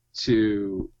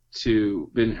to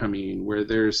Benjamin, where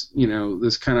there's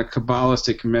this kind of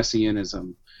Kabbalistic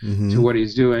Messianism to what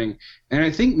he's doing. And I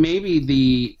think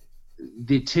maybe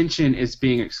the tension is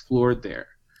being explored there,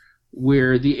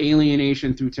 where the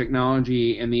alienation through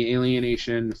technology and the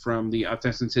alienation from the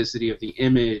authenticity of the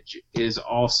image is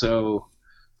also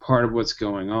part of what's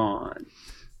going on.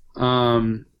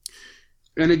 And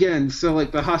again, so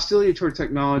like the hostility toward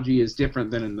technology is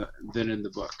different than in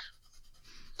the book.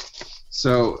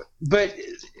 So, but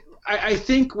I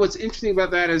think what's interesting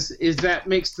about that is that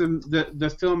makes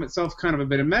the film itself kind of a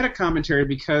bit of meta commentary,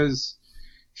 because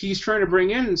he's trying to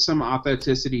bring in some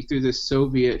authenticity through this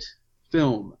Soviet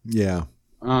film,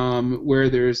 where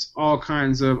there's all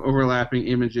kinds of overlapping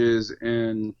images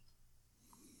and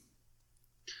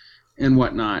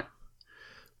whatnot.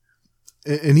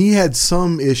 And he had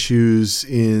some issues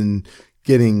in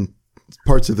getting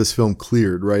parts of this film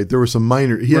cleared, right? There were some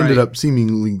minor. He ended up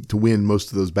seemingly to win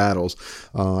most of those battles.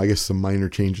 I guess some minor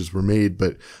changes were made,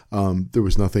 but there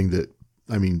was nothing that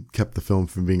kept the film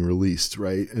from being released,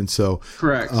 right? And so,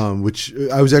 correct. Which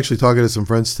I was actually talking to some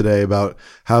friends today about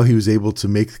how he was able to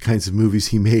make the kinds of movies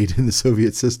he made in the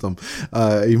Soviet system.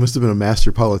 He must have been a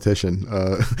master politician,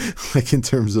 like in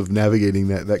terms of navigating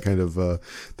that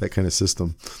kind of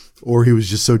system, or he was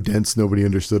just so dense nobody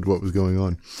understood what was going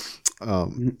on.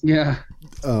 And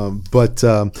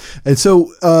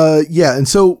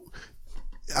so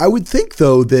I would think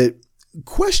though that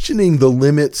questioning the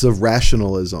limits of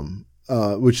rationalism,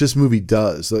 which this movie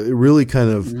does, it really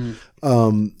kind of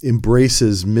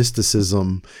embraces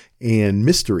mysticism and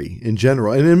mystery in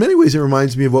general. And in many ways, it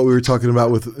reminds me of what we were talking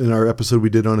about in our episode we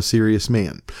did on A Serious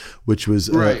Man, which was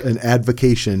an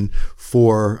advocation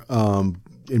for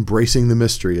embracing the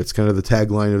mystery. It's kind of the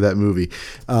tagline of that movie.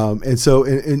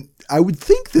 And I would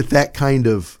think that kind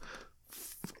of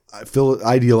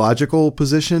ideological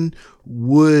position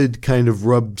would kind of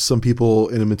rub some people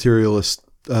in a materialist,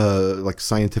 like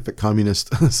scientific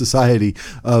communist society,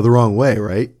 the wrong way,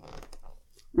 right?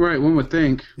 Right, one would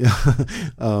think. Yeah,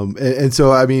 and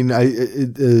so I don't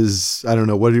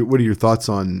know. What are your thoughts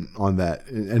on that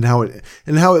and how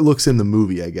it looks in the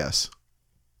movie? I guess.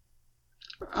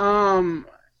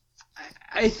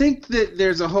 I think that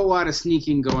there's a whole lot of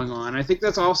sneaking going on. I think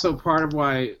that's also part of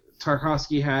why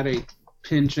Tarkovsky had a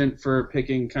penchant for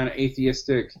picking kind of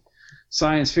atheistic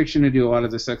science fiction to do a lot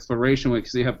of this exploration with,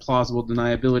 because they have plausible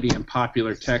deniability and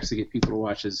popular text to get people to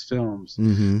watch his films,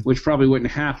 which probably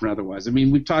wouldn't happen otherwise. I mean,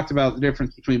 we've talked about the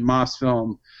difference between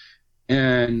Mosfilm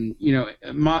and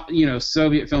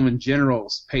Soviet film in general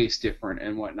is paced different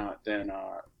and whatnot than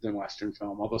Western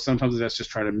film. Although sometimes that's just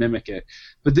try to mimic it,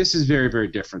 but this is very, very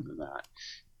different than that.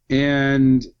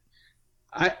 And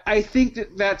I think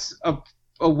that's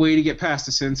a way to get past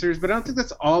the censors, but I don't think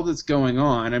that's all that's going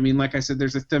on. I mean, like I said,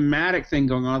 there's a thematic thing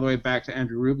going all the way back to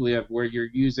Andrei Rublev, where you're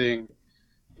using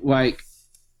like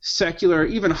secular,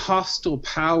 even hostile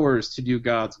powers to do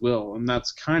God's will, and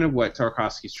that's kind of what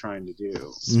Tarkovsky's trying to do.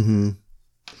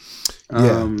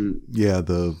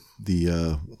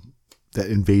 That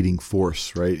invading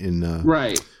force, right?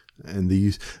 Right. And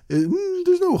there's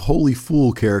no holy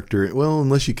fool character. Well,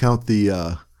 unless you count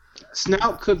the.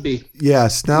 Snout could be. Yeah,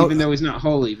 Snout. Even though he's not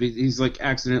holy, but he's like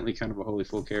accidentally kind of a holy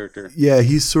fool character. Yeah,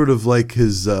 he's sort of like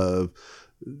his the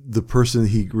person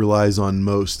he relies on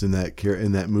most in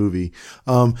that movie.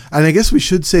 And I guess we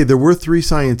should say there were 3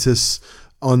 scientists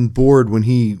on board when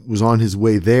he was on his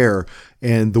way there,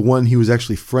 and the one he was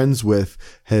actually friends with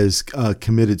has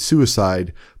committed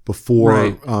suicide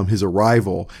before his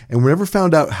arrival, and we never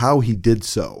found out how he did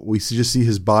so. We just see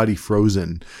his body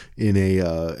frozen in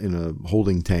a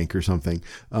holding tank or something.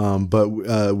 But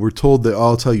we're told that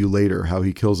I'll tell you later how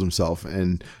he kills himself,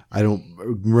 and I don't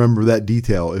remember that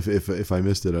detail. If I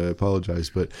missed it, I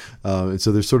apologize. But and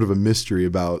so there's sort of a mystery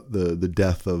about the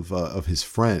death of his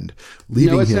friend,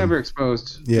 leaving it's him never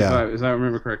exposed. Yeah, if I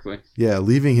remember correctly. Yeah,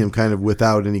 leaving him kind of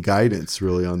without any guidance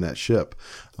really on that ship.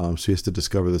 So he has to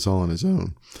discover this all on his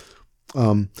own.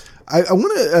 I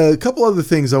want to a couple other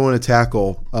things I want to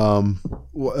tackle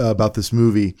about this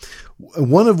movie.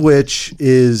 One of which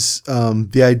is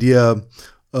the idea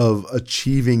of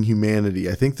achieving humanity.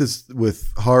 I think this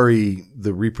with Hari,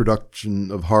 the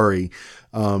reproduction of Hari,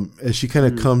 as she kind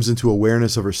of comes into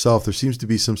awareness of herself, there seems to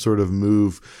be some sort of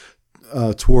move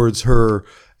towards her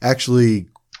actually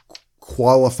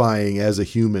qualifying as a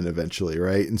human eventually,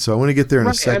 right? And so I want to get there in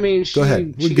a second. I mean, go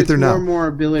ahead. She gets more and more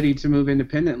ability to move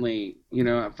independently. You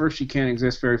know, at first she can't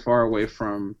exist very far away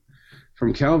from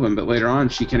Kelvin, but later on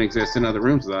she can exist in other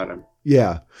rooms without him.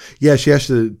 Yeah. She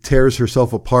actually tears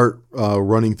herself apart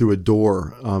running through a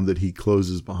door that he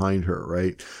closes behind her,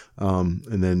 right?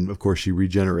 And then of course she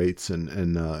regenerates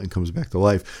and comes back to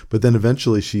life. But then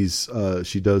eventually she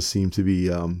does seem to be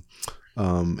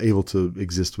able to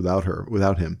exist without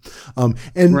him.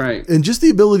 And just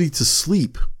the ability to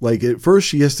sleep. Like at first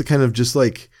she has to kind of just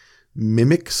like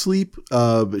mimic sleep,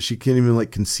 but she can't even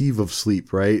like conceive of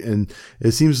sleep, right? And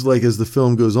it seems like as the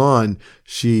film goes on,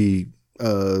 she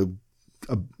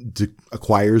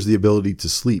acquires the ability to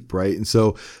sleep, right? And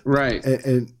so, right.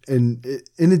 And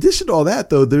in addition to all that,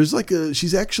 though, there's like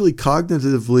she's actually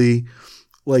cognitively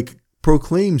like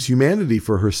proclaims humanity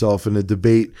for herself in a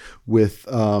debate with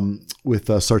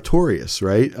Sartorius,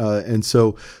 right? And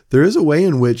so there is a way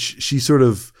in which she sort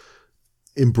of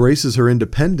embraces her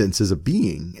independence as a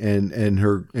being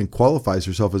and qualifies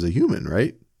herself as a human,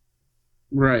 right?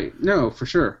 Right. No, for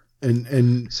sure.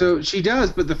 And so she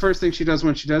does, but the first thing she does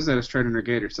when she does that is try to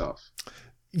negate herself.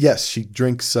 Yes, she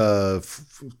drinks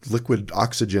liquid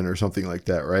oxygen or something like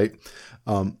that, right?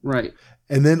 Right.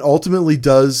 And then ultimately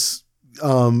does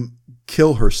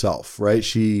kill herself, right?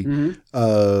 She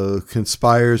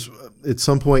conspires. at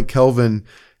some point Kelvin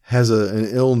has an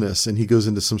illness and he goes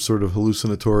into some sort of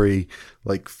hallucinatory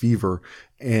like fever.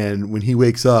 And when he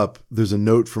wakes up, there's a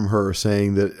note from her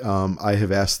saying that I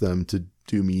have asked them to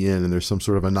do me in, and there's some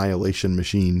sort of annihilation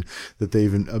machine that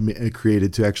they've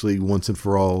created to actually once and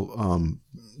for all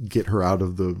get her out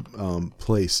of the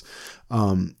place.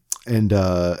 And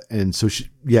so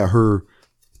her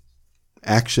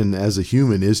action as a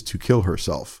human is to kill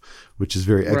herself, which is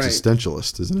very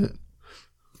existentialist, isn't it?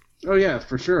 Oh yeah,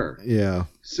 for sure. Yeah.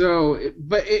 So,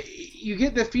 you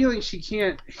get the feeling she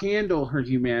can't handle her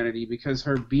humanity because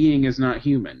her being is not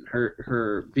human.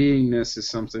 Her beingness is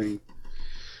something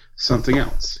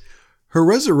else. Her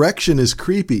resurrection is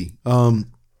creepy.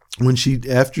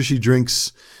 After she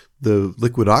drinks the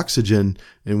liquid oxygen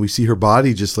and we see her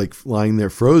body just like lying there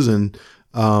frozen,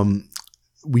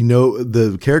 we know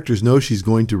the characters know she's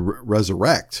going to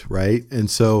resurrect, right? And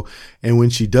when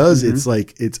she does, it's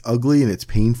like, it's ugly and it's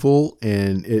painful,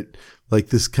 and it like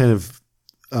this kind of,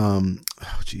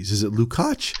 is it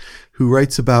Lukács who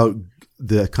writes about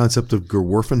the concept of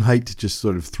Geworfenheit, just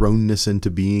sort of thrownness into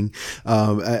being?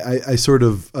 I sort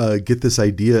of get this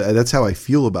idea. That's how I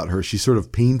feel about her. She's sort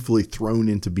of painfully thrown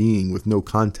into being with no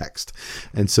context.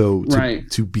 And so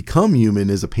to become human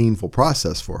is a painful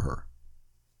process for her.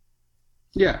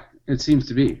 Yeah, it seems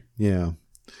to be. Yeah.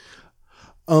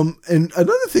 And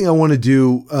another thing I want to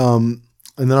do, and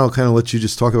then I'll kind of let you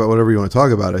just talk about whatever you want to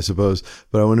talk about, I suppose,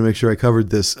 but I want to make sure I covered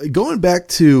this. Going back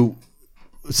to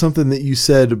something that you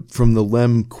said from the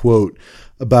Lem quote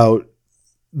about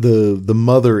the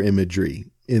mother imagery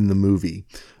in the movie.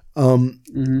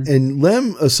 And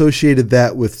Lem associated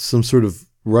that with some sort of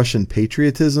Russian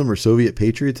patriotism or Soviet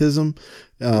patriotism.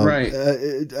 I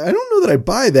don't know that I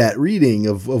buy that reading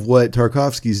of what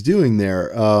Tarkovsky's doing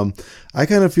there. I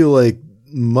kind of feel like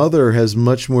mother has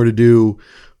much more to do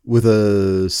with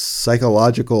a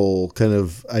psychological kind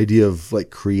of idea of like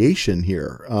creation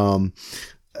here.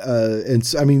 And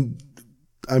so, I mean,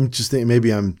 I'm just thinking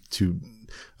maybe I'm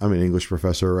an English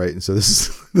professor, right? And so this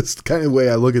is the kind of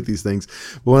way I look at these things.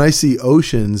 But when I see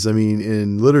oceans, I mean,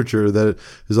 in literature, that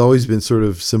has always been sort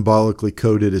of symbolically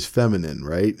coded as feminine,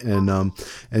 right? And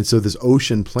so this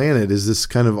ocean planet is this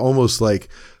kind of almost like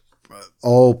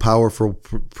all-powerful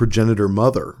progenitor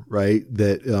mother, right?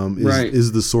 That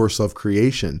is the source of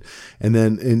creation. And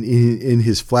then in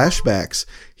his flashbacks,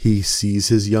 he sees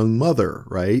his young mother,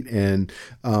 right? And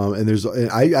I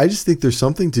just think there's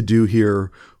something to do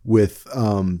here with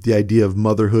the idea of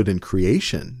motherhood and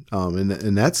creation,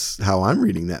 and that's how I'm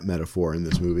reading that metaphor in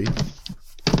this movie.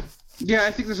 Yeah,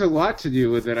 I think there's a lot to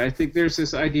do with it. I think there's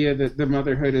this idea that the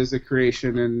motherhood is a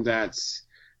creation, and that's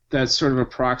sort of a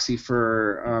proxy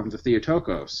for the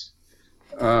Theotokos,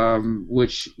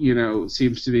 which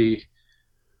seems to be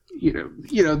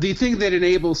the thing that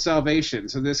enables salvation.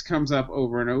 So this comes up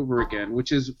over and over again,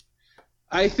 which is,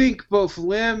 I think, both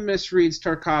Lem misreads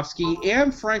Tarkovsky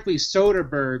and, frankly,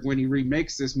 Soderbergh, when he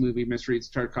remakes this movie,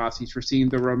 misreads Tarkovsky for seeing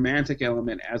the romantic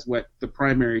element as what the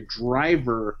primary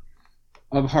driver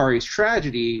of Hari's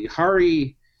tragedy.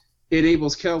 Hari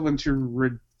enables Kelvin to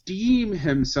redeem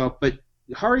himself, but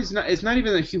Hari's not. It's not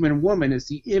even a human woman. It's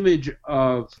the image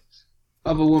of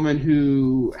a woman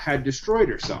who had destroyed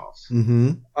herself,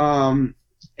 and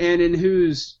in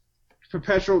whose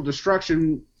perpetual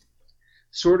destruction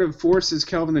sort of forces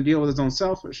Kelvin to deal with his own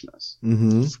selfishness.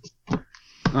 And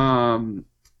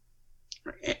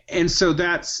so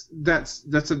that's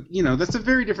a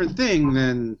very different thing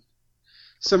than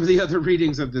some of the other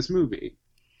readings of this movie.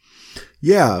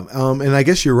 Yeah, and I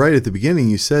guess you're right at the beginning.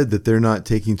 You said that they're not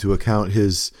taking into account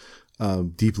his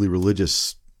deeply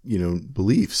religious,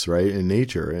 beliefs, right, in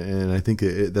nature. And I think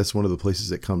that's one of the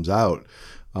places it comes out.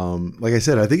 Like I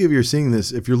said, I think if you're seeing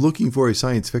this, if you're looking for a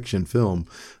science fiction film,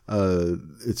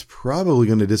 it's probably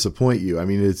going to disappoint you. I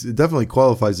mean, it definitely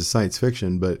qualifies as science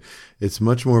fiction, but it's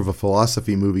much more of a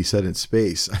philosophy movie set in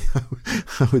space,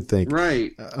 I would think.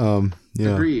 Right.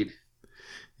 Yeah. Agreed.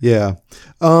 Yeah.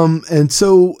 And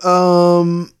so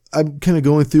I'm kind of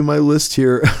going through my list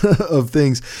here of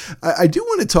things. I do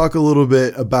want to talk a little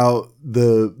bit about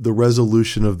the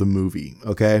resolution of the movie.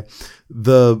 Okay.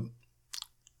 I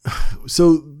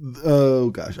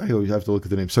always have to look at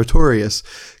the name. Sartorius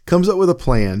comes up with a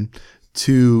plan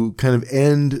to kind of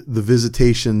end the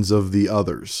visitations of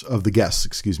the guests,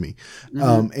 excuse me.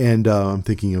 And I'm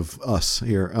thinking of Us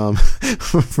here,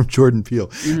 from Jordan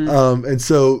Peele. And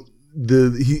so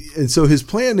his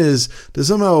plan is to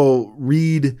somehow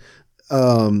read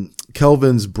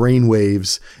Kelvin's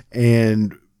brainwaves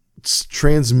and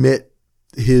transmit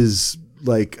his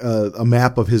a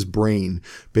map of his brain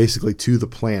basically to the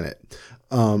planet.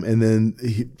 And then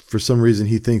for some reason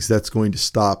he thinks that's going to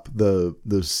stop the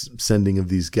sending of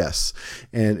these guests.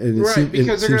 And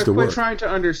because they're going to quit trying to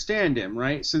understand him,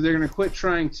 right? So they're going to quit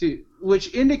trying to,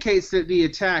 which indicates that the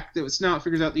attack, that Snout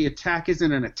figures out the attack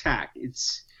isn't an attack.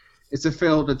 It's a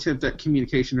failed attempt at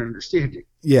communication and understanding.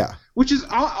 Yeah. Which is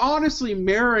honestly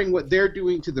mirroring what they're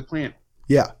doing to the planet.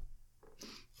 Yeah.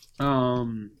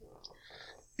 And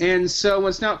so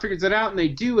when Snout figures it out and they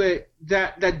do it,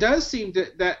 that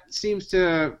seems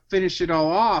to finish it all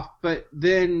off. But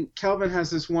then Kelvin has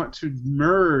this want to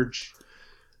merge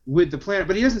with the planet,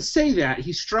 but he doesn't say that.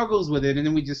 He struggles with it, and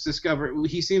then we just discover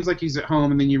he seems like he's at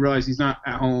home, and then you realize he's not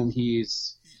at home.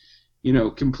 He's,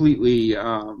 completely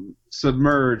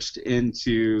submerged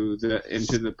into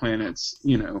the planet's,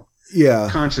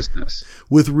 consciousness.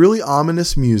 With really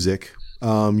ominous music.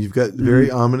 You've got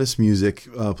very ominous music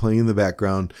playing in the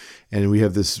background, and we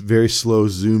have this very slow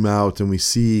zoom out, and we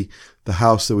see the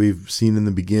house that we've seen in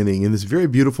the beginning in this very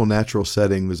beautiful natural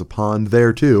setting. There's a pond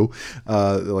there too.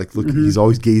 He's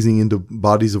always gazing into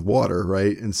bodies of water,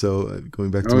 right? And so going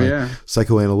back to my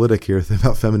psychoanalytic here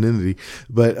about femininity,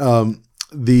 but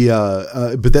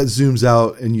that zooms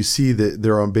out and you see that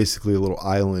they're on basically a little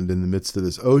island in the midst of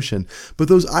this ocean. But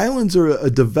those islands are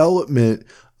a development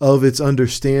of its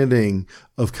understanding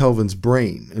of Kelvin's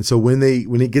brain. And so when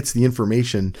it gets the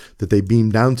information that they beam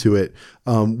down to it,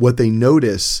 what they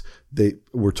notice, they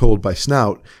were told by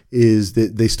Snout, is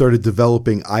that they started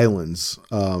developing islands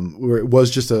where it was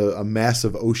just a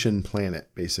massive ocean planet,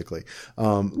 basically.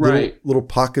 Little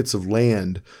pockets of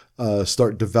land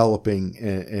start developing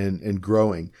and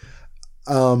growing.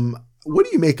 What do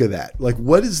you make of that? Like,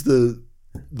 what is the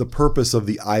purpose of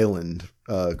the island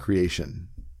creation?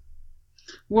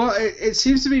 Well, it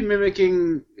seems to be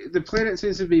mimicking, the planet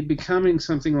seems to be becoming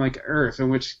something like Earth,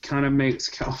 and which kind of makes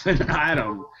Kelvin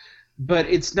Adam, but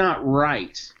it's not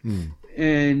right.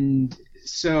 And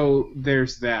so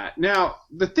there's that. Now,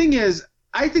 the thing is,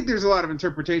 I think there's a lot of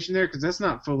interpretation there because that's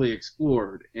not fully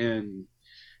explored in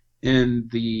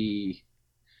the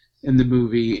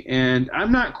movie, and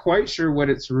I'm not quite sure what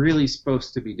it's really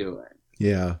supposed to be doing.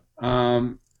 Yeah.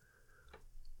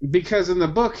 Because in the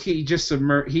book he just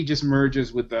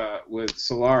merges with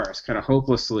Solaris kind of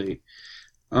hopelessly,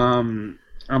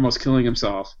 almost killing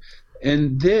himself.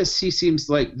 And this, they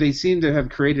seem to have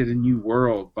created a new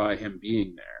world by him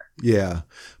being there. Yeah,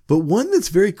 but one that's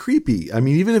very creepy. I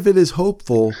mean, even if it is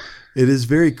hopeful, it is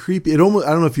very creepy. I don't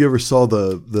know if you ever saw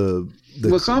the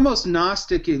well, it's almost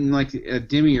Gnostic in like a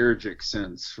demiurgic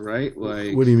sense, right?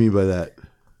 Like, what do you mean by that?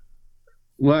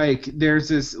 Like there's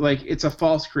this, like it's a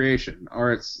false creation,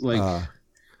 or it's like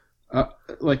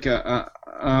a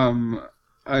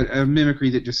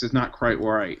mimicry that just is not quite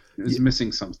right. It's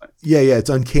missing something. Yeah, it's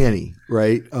uncanny,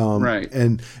 right? Right.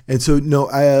 And so no,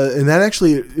 and that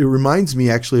actually it reminds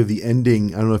me actually of the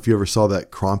ending. I don't know if you ever saw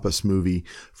that Krampus movie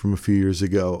from a few years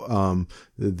ago.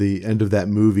 The end of that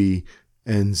movie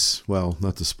ends, well,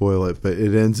 not to spoil it, but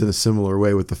it ends in a similar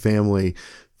way with the family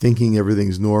thinking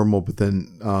everything's normal, but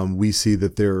then we see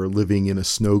that they're living in a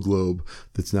snow globe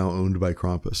that's now owned by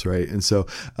Krampus, right? And so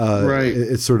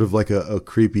it's sort of like a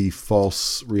creepy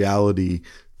false reality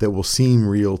that will seem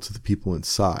real to the people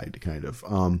inside, kind of.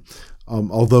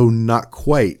 Although not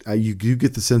quite. You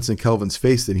get the sense in Kelvin's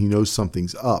face that he knows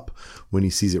something's up when he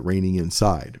sees it raining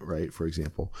inside, right, for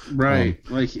example. Right,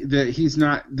 like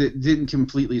that didn't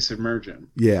completely submerge him.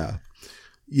 Yeah.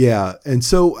 Yeah, and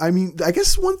so, I mean, I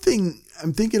guess one thing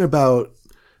I'm thinking about,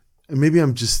 and maybe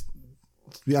I'm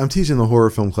teaching the horror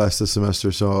film class this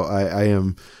semester, so I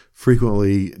am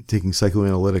frequently taking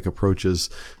psychoanalytic approaches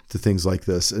to things like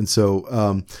this. And so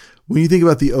when you think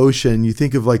about the ocean, you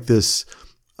think of like this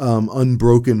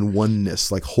unbroken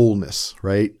oneness, like wholeness,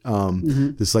 right?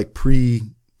 This like to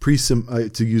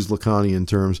use Lacanian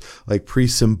terms, like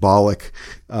pre-symbolic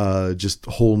just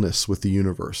wholeness with the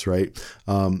universe, right?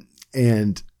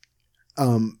 And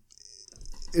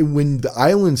when the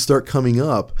islands start coming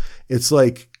up, it's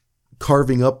like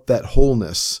carving up that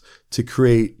wholeness to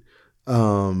create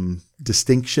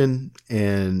distinction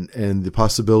and the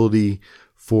possibility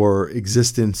for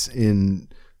existence in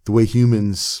the way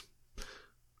humans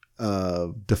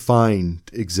define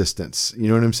existence. You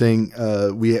know what I'm saying?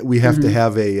 We have to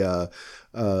have a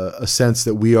sense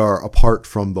that we are apart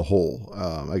from the whole.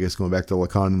 I guess going back to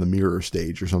Lacan in the mirror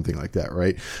stage or something like that,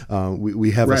 right?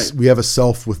 We have a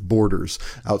self with borders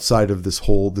outside of this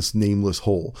whole, this nameless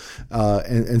whole,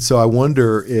 and so I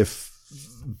wonder if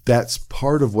that's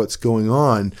part of what's going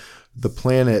on. The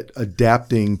planet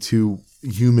adapting to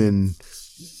human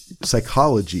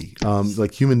psychology,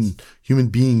 like human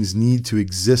beings need to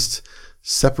exist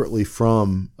separately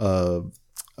from a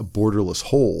a borderless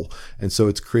whole, and so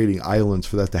it's creating islands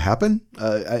for that to happen.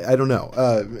 I don't know.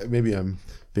 Maybe I'm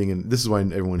this is why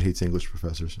everyone hates English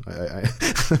professors.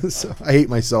 So I hate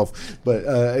myself, but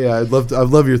yeah, I'd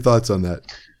love your thoughts on that.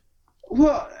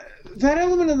 Well, that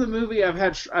element of the movie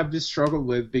I've just struggled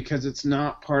with because it's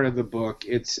not part of the book.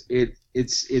 It's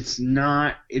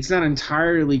not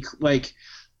entirely like,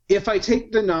 if I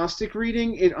take the Gnostic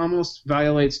reading, it almost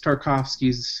violates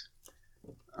Tarkovsky's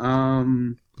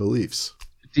beliefs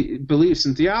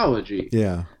in theology.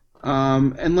 Yeah.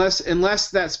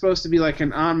 Unless that's supposed to be like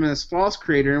an ominous false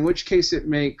creator, in which case it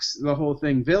makes the whole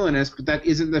thing villainous, but that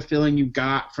isn't the feeling you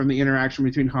got from the interaction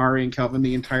between Hari and Kelvin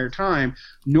the entire time,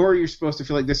 nor are you supposed to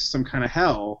feel like this is some kind of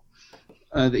hell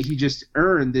that he just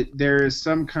earned, that there is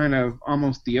some kind of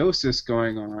almost theosis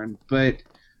going on, but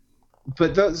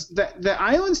the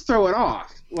islands throw it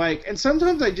off. Like, and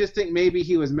sometimes I just think maybe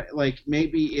he was like,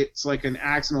 maybe it's like an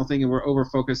accidental thing and we're over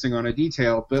focusing on a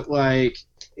detail, but like,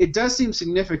 it does seem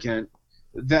significant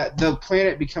that the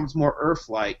planet becomes more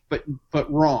Earth-like, but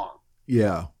wrong.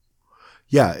 Yeah.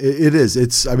 Yeah, it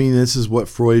is. I mean, this is what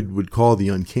Freud would call the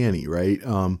uncanny, right?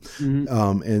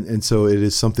 And so it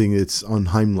is something that's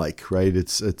unheimlike, right?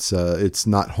 It's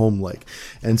not home-like,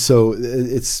 and so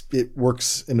it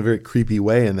works in a very creepy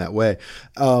way in that way.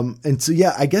 And so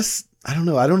yeah, I guess I don't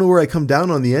know where I come down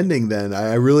on the ending. Then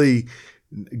I really,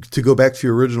 to go back to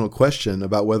your original question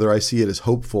about whether I see it as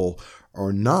hopeful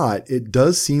or not, it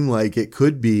does seem like it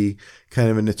could be kind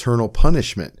of an eternal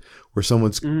punishment, where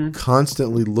someone's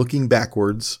constantly looking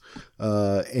backwards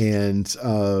and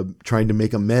trying to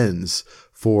make amends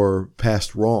for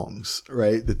past wrongs,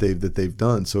 right? That they've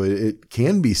done. So it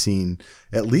can be seen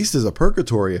at least as a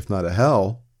purgatory, if not a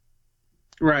hell.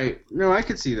 Right. No, I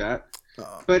could see that,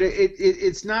 but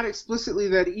it's not explicitly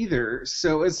that either.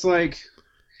 So it's like,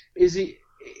 is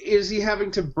he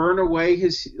having to burn away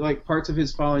his like parts of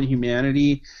his fallen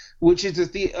humanity? Which is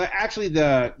actually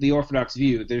the Orthodox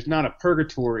view. There's not a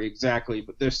purgatory exactly,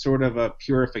 but there's sort of a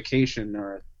purification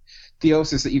or a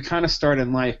theosis that you kind of start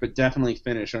in life, but definitely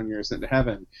finish on your ascent to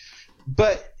heaven.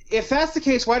 But if that's the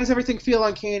case, why does everything feel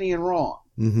uncanny and wrong?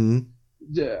 Mm-hmm.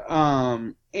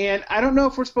 And I don't know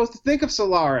if we're supposed to think of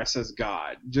Solaris as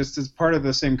God, just as part of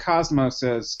the same cosmos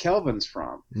as Kelvin's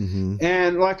from. Mm-hmm.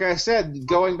 And like I said,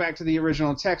 going back to the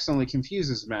original text only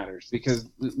confuses matters, because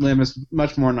Lim is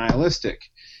much more nihilistic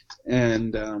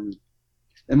and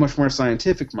much more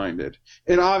scientific minded.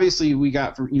 And obviously we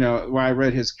got, when I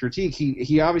read his critique,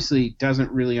 he obviously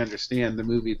doesn't really understand the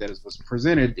movie that was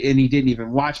presented, and he didn't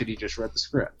even watch it, he just read the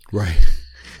script. Right.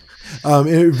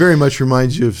 It very much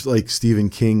reminds you of like Stephen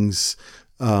King's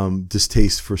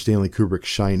distaste for Stanley Kubrick's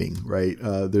Shining, right?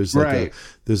 There's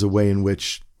a way in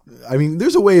which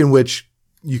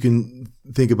you can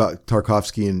think about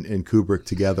Tarkovsky and Kubrick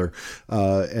together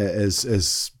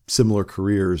as similar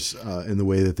careers in the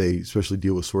way that they especially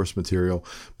deal with source material,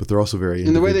 but they're also very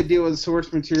in the way they deal with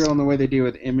source material and the way they deal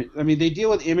with they deal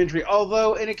with imagery,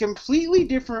 although in a completely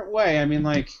different way. I mean,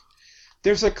 like,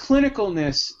 there's a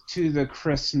clinicalness to the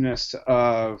crispness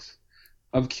of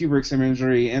Kubrick's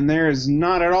imagery, and there is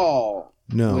not at all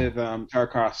with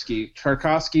Tarkovsky.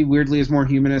 Tarkovsky weirdly is more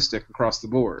humanistic across the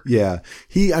board. Yeah,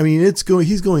 he's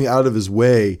going out of his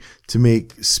way to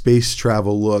make space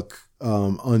travel look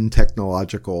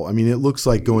untechnological. I mean, it looks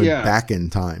like going back in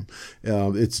time.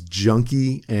 It's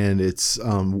junky and it's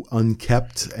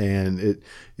unkept, and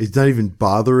it's not even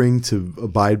bothering to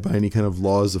abide by any kind of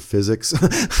laws of physics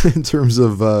in terms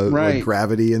of like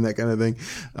gravity and that kind of thing.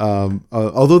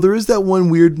 Although there is that one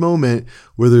weird moment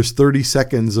where there's 30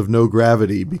 seconds of no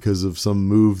gravity because of some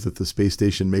move that the space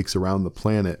station makes around the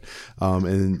planet,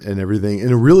 and everything.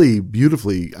 And a really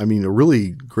a really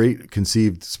great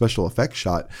conceived special effects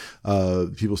shot.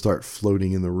 People start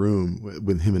floating in the room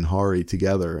with him and Hari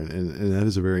together, and that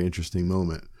is a very interesting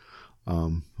moment.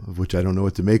 Of which I don't know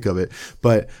what to make of it,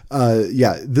 but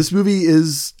this movie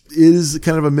is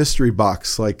kind of a mystery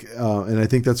box, and I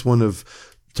think that's one of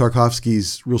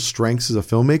Tarkovsky's real strengths as a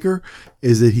filmmaker,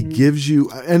 is that he gives you,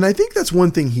 and I think that's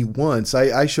one thing he wants.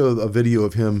 I showed a video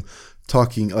of him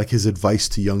talking, like his advice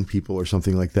to young people or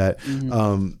something like that.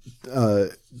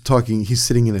 He's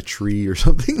sitting in a tree or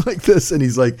something like this, and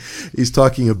he's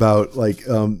talking about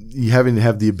you having to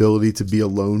have the ability to be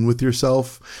alone with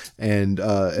yourself and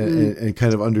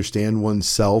kind of understand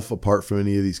oneself apart from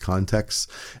any of these contexts,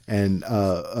 and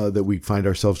that we find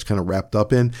ourselves kind of wrapped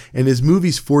up in. And his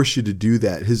movies force you to do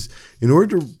that. In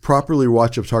order to properly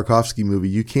watch a Tarkovsky movie,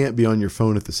 you can't be on your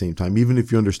phone at the same time, even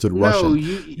if you understood Russian.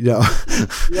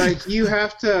 You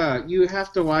have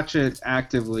to watch it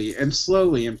actively and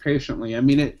slowly and patiently. I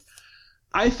mean,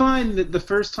 I find that the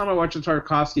first time I watch a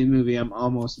Tarkovsky movie, I'm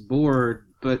almost bored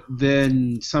but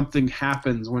then something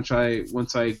happens once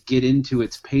I get into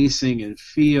its pacing and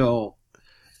feel,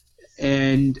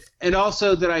 and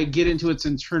also that I get into its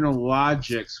internal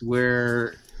logics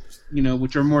where,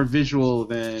 which are more visual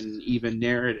than even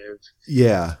narrative.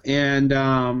 Yeah. And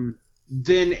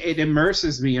then it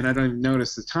immerses me, and I don't even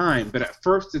notice the time. But at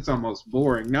first, it's almost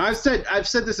boring. Now, I've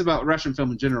said this about Russian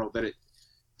film in general, that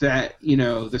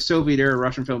the Soviet era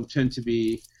Russian films tend to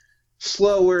be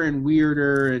slower and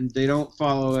weirder, and they don't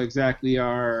follow exactly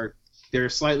they're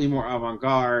slightly more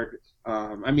avant-garde.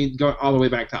 Go all the way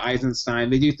back to Eisenstein.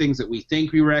 They do things that we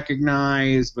think we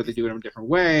recognize, but they do it in different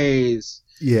ways.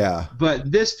 Yeah.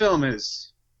 But this film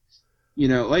is, it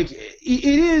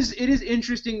is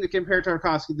interesting to compare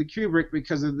Tarkovsky to Kubrick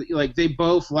because of they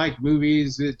both like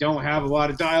movies that don't have a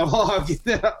lot of dialogue,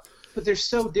 but they're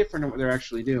so different in what they're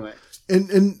actually doing.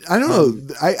 And I don't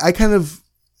know, I kind of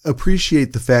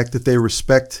appreciate the fact that they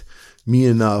respect me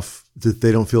enough that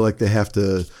they don't feel like they have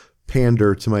to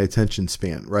pander to my attention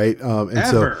span, right?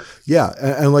 So yeah,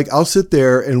 and I'll sit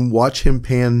there and watch him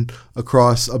pan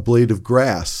across a blade of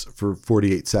grass for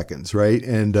 48 seconds, right?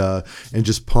 And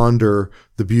just ponder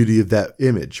the beauty of that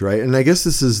image, right? And I guess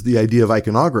this is the idea of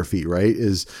iconography, right?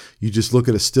 Is you just look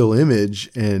at a still image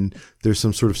and there's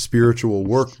some sort of spiritual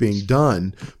work being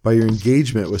done by your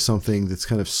engagement with something that's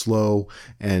kind of slow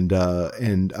and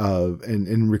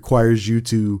requires you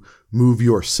to move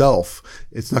yourself.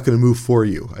 It's not going to move for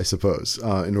you, I suppose,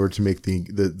 in order to make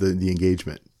the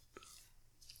engagement.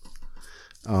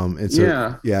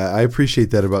 I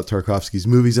appreciate that about Tarkovsky's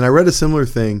movies. And I read a similar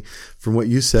thing from what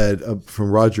you said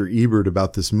from Roger Ebert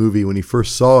about this movie. When he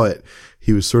first saw it,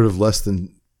 he was sort of less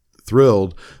than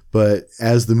thrilled. But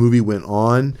as the movie went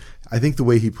on, I think the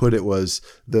way he put it was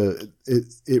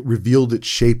it revealed its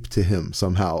shape to him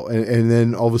somehow. And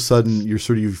then all of a sudden you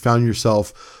found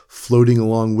yourself floating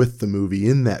along with the movie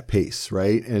in that pace.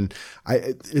 Right. And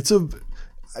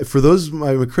for those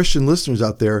my Christian listeners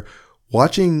out there,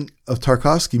 watching a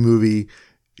Tarkovsky movie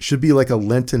should be like a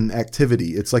Lenten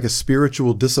activity. It's like a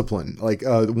spiritual discipline.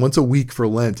 Once a week for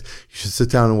Lent, you should sit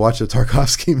down and watch a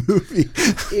Tarkovsky movie.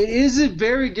 It is a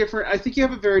very different. I think you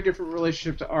have a very different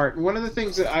relationship to art. And one of the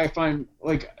things that I find,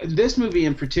 this movie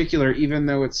in particular, even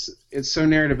though it's so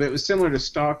narrative, it was similar to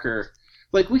Stalker.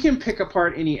 We can pick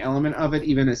apart any element of it,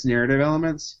 even its narrative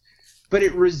elements, but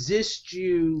it resists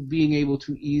you being able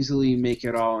to easily make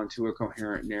it all into a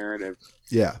coherent narrative.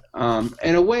 Yeah.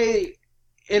 In a way,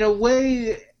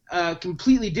 a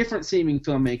completely different seeming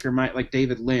filmmaker might, like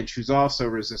David Lynch, who's also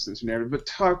resistant to narrative. But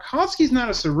Tarkovsky's not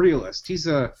a surrealist. He's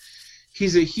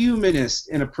a humanist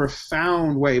in a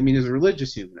profound way. I mean, he's a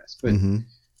religious humanist,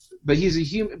 but he's a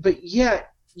human. But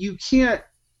yet you can't.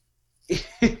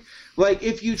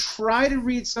 If you try to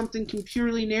read something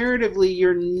purely narratively,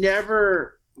 you're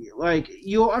never.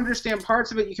 You'll understand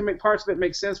parts of it, you can make parts of it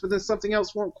make sense, but then something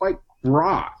else won't quite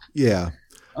rock. Yeah.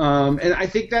 And I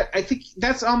think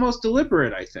that's almost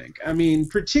deliberate, I think. I mean,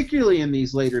 particularly in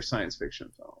these later science fiction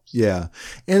films. Yeah.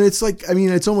 And it's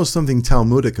it's almost something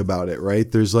Talmudic about it, right?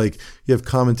 There's you have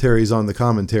commentaries on the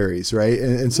commentaries, right?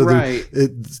 And so right.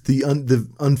 The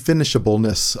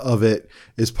unfinishableness of it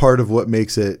is part of what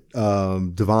makes it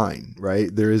divine,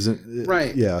 right? There isn't.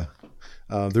 Right. Yeah.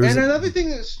 And another thing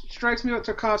that strikes me about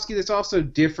Tarkovsky that's also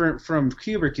different from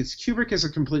Kubrick is Kubrick is a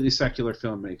completely secular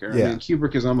filmmaker. Yeah. I mean,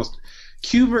 Kubrick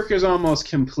is almost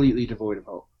completely devoid of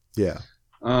hope. Yeah.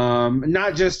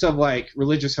 Not just of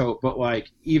religious hope, but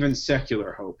even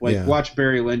secular hope. Watch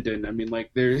Barry Lyndon. I mean,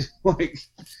 there's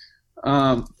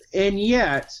and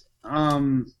yet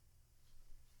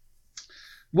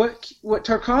what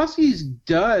Tarkovsky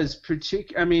does,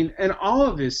 and all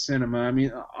of his cinema,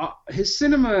 his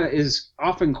cinema is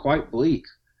often quite bleak.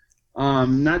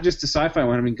 Not just the sci-fi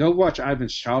one. I mean, go watch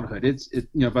Ivan's Childhood. It's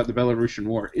about the Belarusian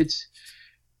War.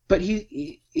 But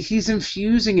he's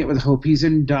infusing it with hope. He's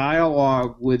in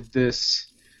dialogue with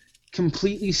this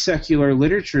completely secular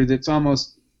literature that's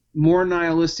almost more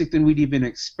nihilistic than we'd even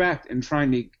expect, and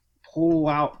trying to pull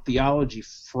out theology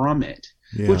from it.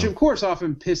 Yeah. Which, of course,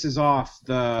 often pisses off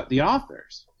the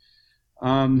authors,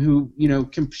 who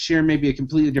can share maybe a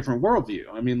completely different worldview.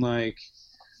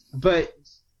 But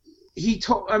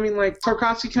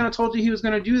Tarkovsky kind of told you he was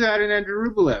going to do that in Andrei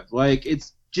Rublev.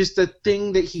 It's just a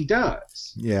thing that he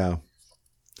does. Yeah.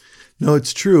 No,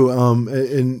 it's true.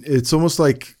 And it's almost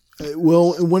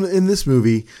when in this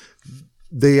movie,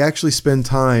 they actually spend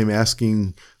time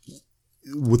asking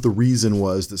what the reason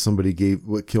was that somebody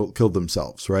killed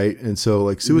themselves, right? And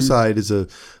so suicide is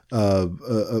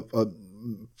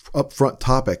upfront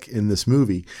topic in this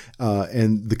movie,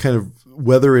 and the kind of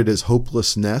whether it is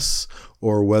hopelessness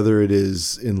or whether it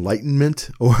is enlightenment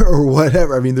or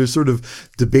whatever. I mean, there's sort of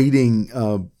debating,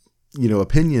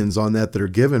 opinions on that are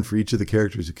given for each of the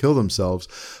characters who kill themselves.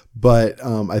 But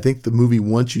I think the movie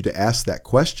wants you to ask that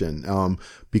question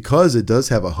because it does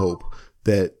have a hope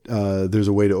that there's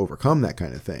a way to overcome that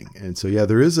kind of thing. And so, yeah,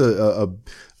 there is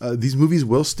these movies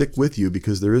will stick with you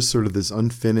because there is sort of this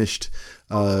unfinished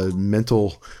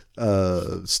mental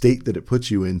state that it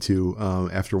puts you into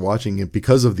after watching it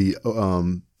because of the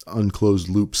unclosed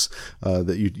loops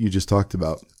that you just talked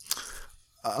about.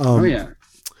 Oh, yeah.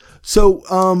 So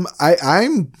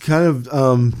I'm kind of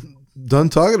done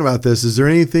talking about this. Is there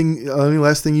any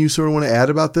last thing you sort of want to add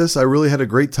about this? I really had a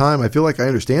great time. I feel like I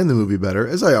understand the movie better,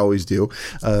 as I always do,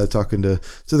 talking to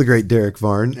the great Derick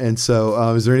Varn. And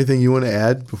so is there anything you want to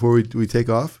add before we take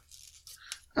off?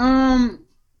 I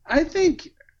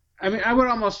would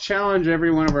almost challenge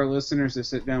every one of our listeners to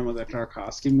sit down with a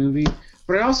Tarkovsky movie,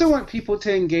 but I also want people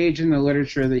to engage in the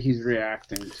literature that he's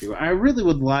reacting to. I really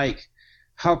would like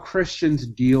how Christians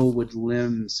deal with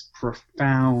Lem's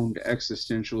profound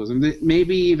existentialism,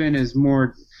 maybe even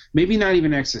maybe not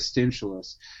even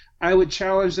existentialist. I would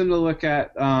challenge them to look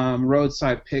at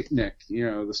Roadside Picnic,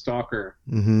 the Stalker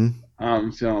film.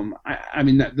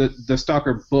 The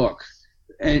Stalker book,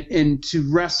 and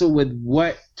to wrestle with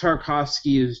what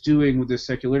Tarkovsky is doing with this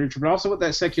secular literature, but also what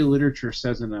that secular literature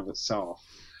says in and of itself.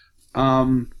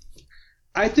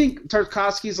 I think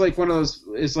Tarkovsky's like one of those,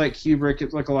 is like Kubrick.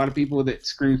 It's like a lot of people that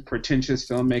screams pretentious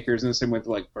filmmakers in the same way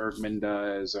like Bergman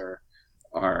does,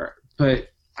 but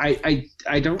I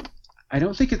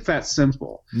don't think it's that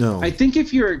simple. No. I think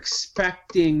if you're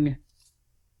expecting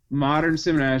modern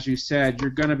cinema, as you said, you're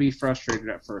going to be frustrated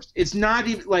at first. It's not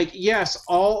even like, yes,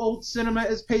 all old cinema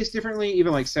is paced differently,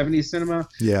 even like 70s cinema.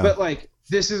 Yeah. But like,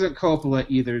 this isn't Coppola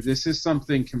either. This is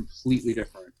something completely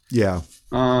different. Yeah.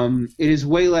 It is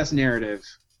way less narrative.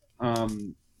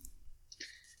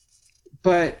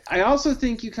 But I also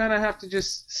think you kind of have to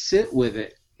just sit with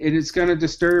it, and it's going to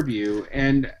disturb you.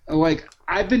 And like,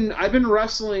 I've been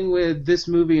wrestling with this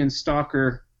movie and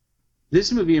Stalker,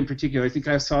 this movie in particular. I think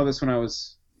I saw this when I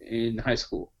was in high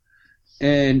school,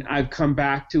 and I've come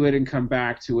back to it and come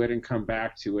back to it and come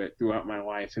back to it throughout my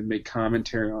life and made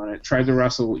commentary on it, tried to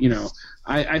wrestle.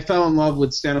 I fell in love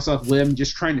with Stanislav Lem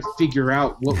just trying to figure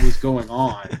out what was going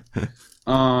on,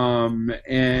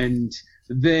 and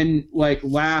then like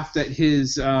laughed at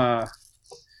his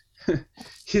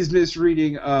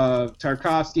misreading of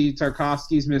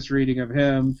Tarkovsky's misreading of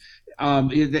him.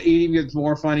 It even gets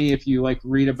more funny if you like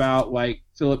read about like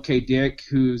Philip K. Dick,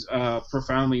 who's a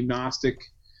profoundly Gnostic,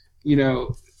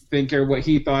 thinker, what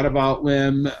he thought about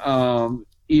Lem.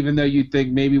 Even though you'd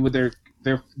think maybe with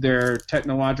their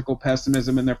technological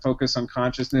pessimism and their focus on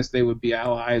consciousness, they would be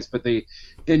allies, but they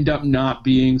end up not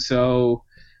being so.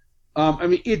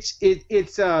 I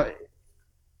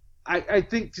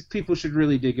think people should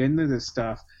really dig into this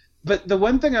stuff. But the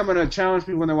one thing I'm going to challenge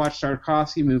people when they watch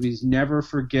Tarkovsky movies, never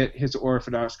forget his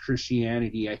Orthodox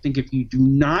Christianity. I think if you do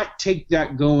not take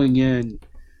that going in,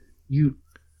 you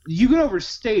can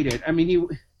overstate it. I mean,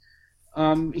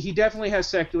 he definitely has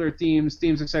secular themes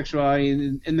of sexuality,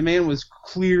 and the man was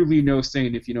clearly no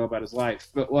saint if you know about his life.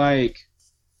 But like,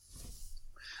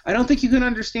 I don't think you can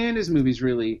understand his movies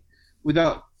really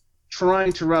without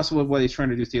trying to wrestle with what he's trying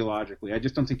to do theologically. I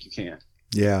just don't think you can.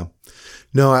 Yeah.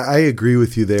 No, I agree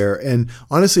with you there. And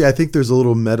honestly, I think there's a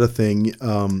little meta thing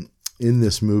in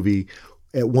this movie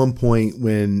at one point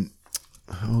when,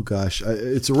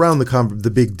 it's around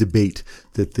the big debate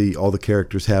that all the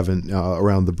characters have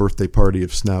around the birthday party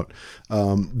of Snout.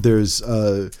 There's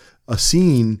a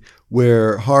scene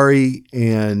where Hari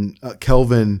and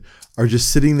Kelvin are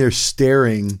just sitting there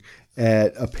staring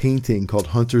at a painting called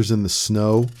Hunters in the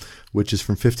Snow, which is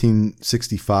from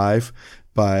 1565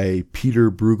 by Peter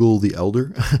Bruegel the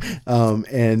Elder.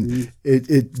 And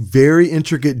it very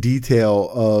intricate detail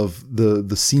of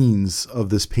the scenes of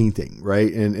this painting,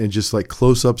 right? And just like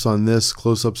close-ups on this,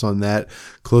 close-ups on that,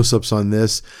 close-ups on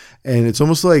this. And it's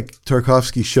almost like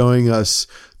Tarkovsky showing us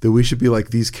that we should be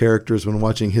like these characters when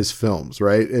watching his films,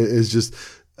 right? It's just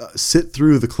sit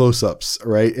through the close-ups,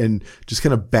 right, and just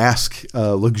kind of bask,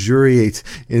 luxuriate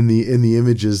in the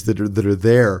images that are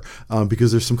there,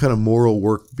 because there's some kind of moral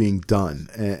work being done,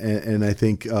 and I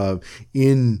think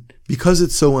because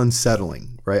it's so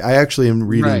unsettling, right? I actually am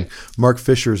reading Mark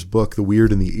Fisher's book, The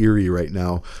Weird and the Eerie, right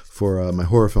now for my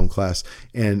horror film class,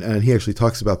 and he actually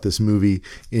talks about this movie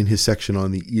in his section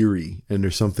on the eerie, and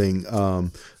there's something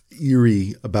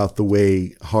eerie about the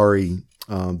way Hari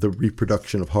the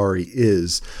reproduction of Hari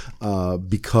is,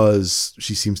 because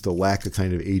she seems to lack a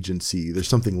kind of agency. There's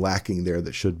something lacking there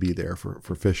that should be there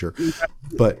for Fisher.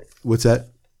 But what's that?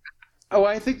 Oh,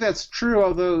 I think that's true.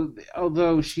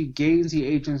 Although she gains the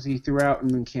agency throughout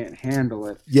and then can't handle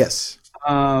it. Yes.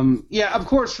 Yeah, of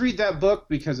course, read that book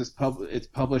because it's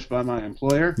published by my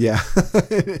employer. Yeah,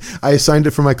 I assigned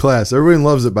it for my class. Everyone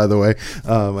loves it, by the way.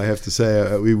 I have to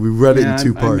say, we read it in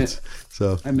 2 parts.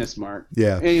 I miss Mark.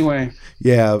 Yeah. Anyway.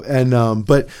 Yeah, and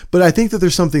but I think that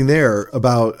there's something there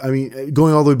about, I mean,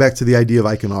 going all the way back to the idea of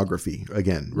iconography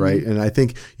again, right? Mm-hmm. And I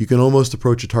think you can almost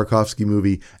approach a Tarkovsky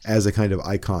movie as a kind of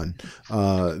icon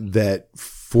that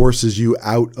forces you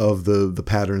out of the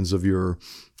patterns of your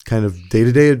kind of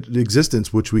day-to-day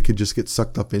existence, which we could just get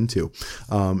sucked up into.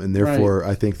 And therefore,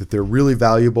 I think that they're really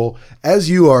valuable,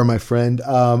 as you are, my friend.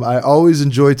 I always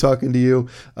enjoy talking to you.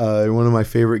 You're one of my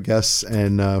favorite guests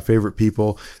and favorite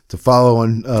people to follow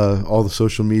on all the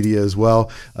social media as well.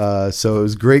 So it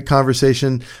was a great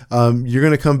conversation. You're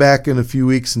going to come back in a few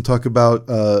weeks and talk about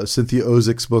Cynthia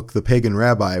Ozik's book, The Pagan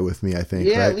Rabbi, with me, I think.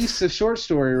 Yeah, right? at least the short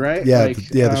story, right? Yeah,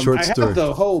 the short story. I have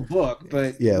the whole book,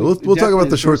 but yeah, we'll talk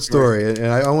about the short story.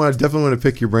 And I definitely want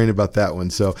to pick your brain about that one.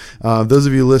 So those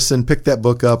of you listen, pick that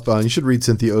book up. You should read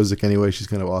Cynthia Ozick anyway. She's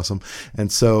kind of awesome.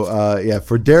 And so,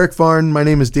 for Derick Varn, my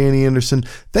name is Danny Anderson.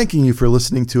 Thanking you for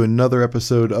listening to another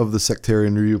episode of the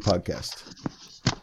Sectarian Review Podcast.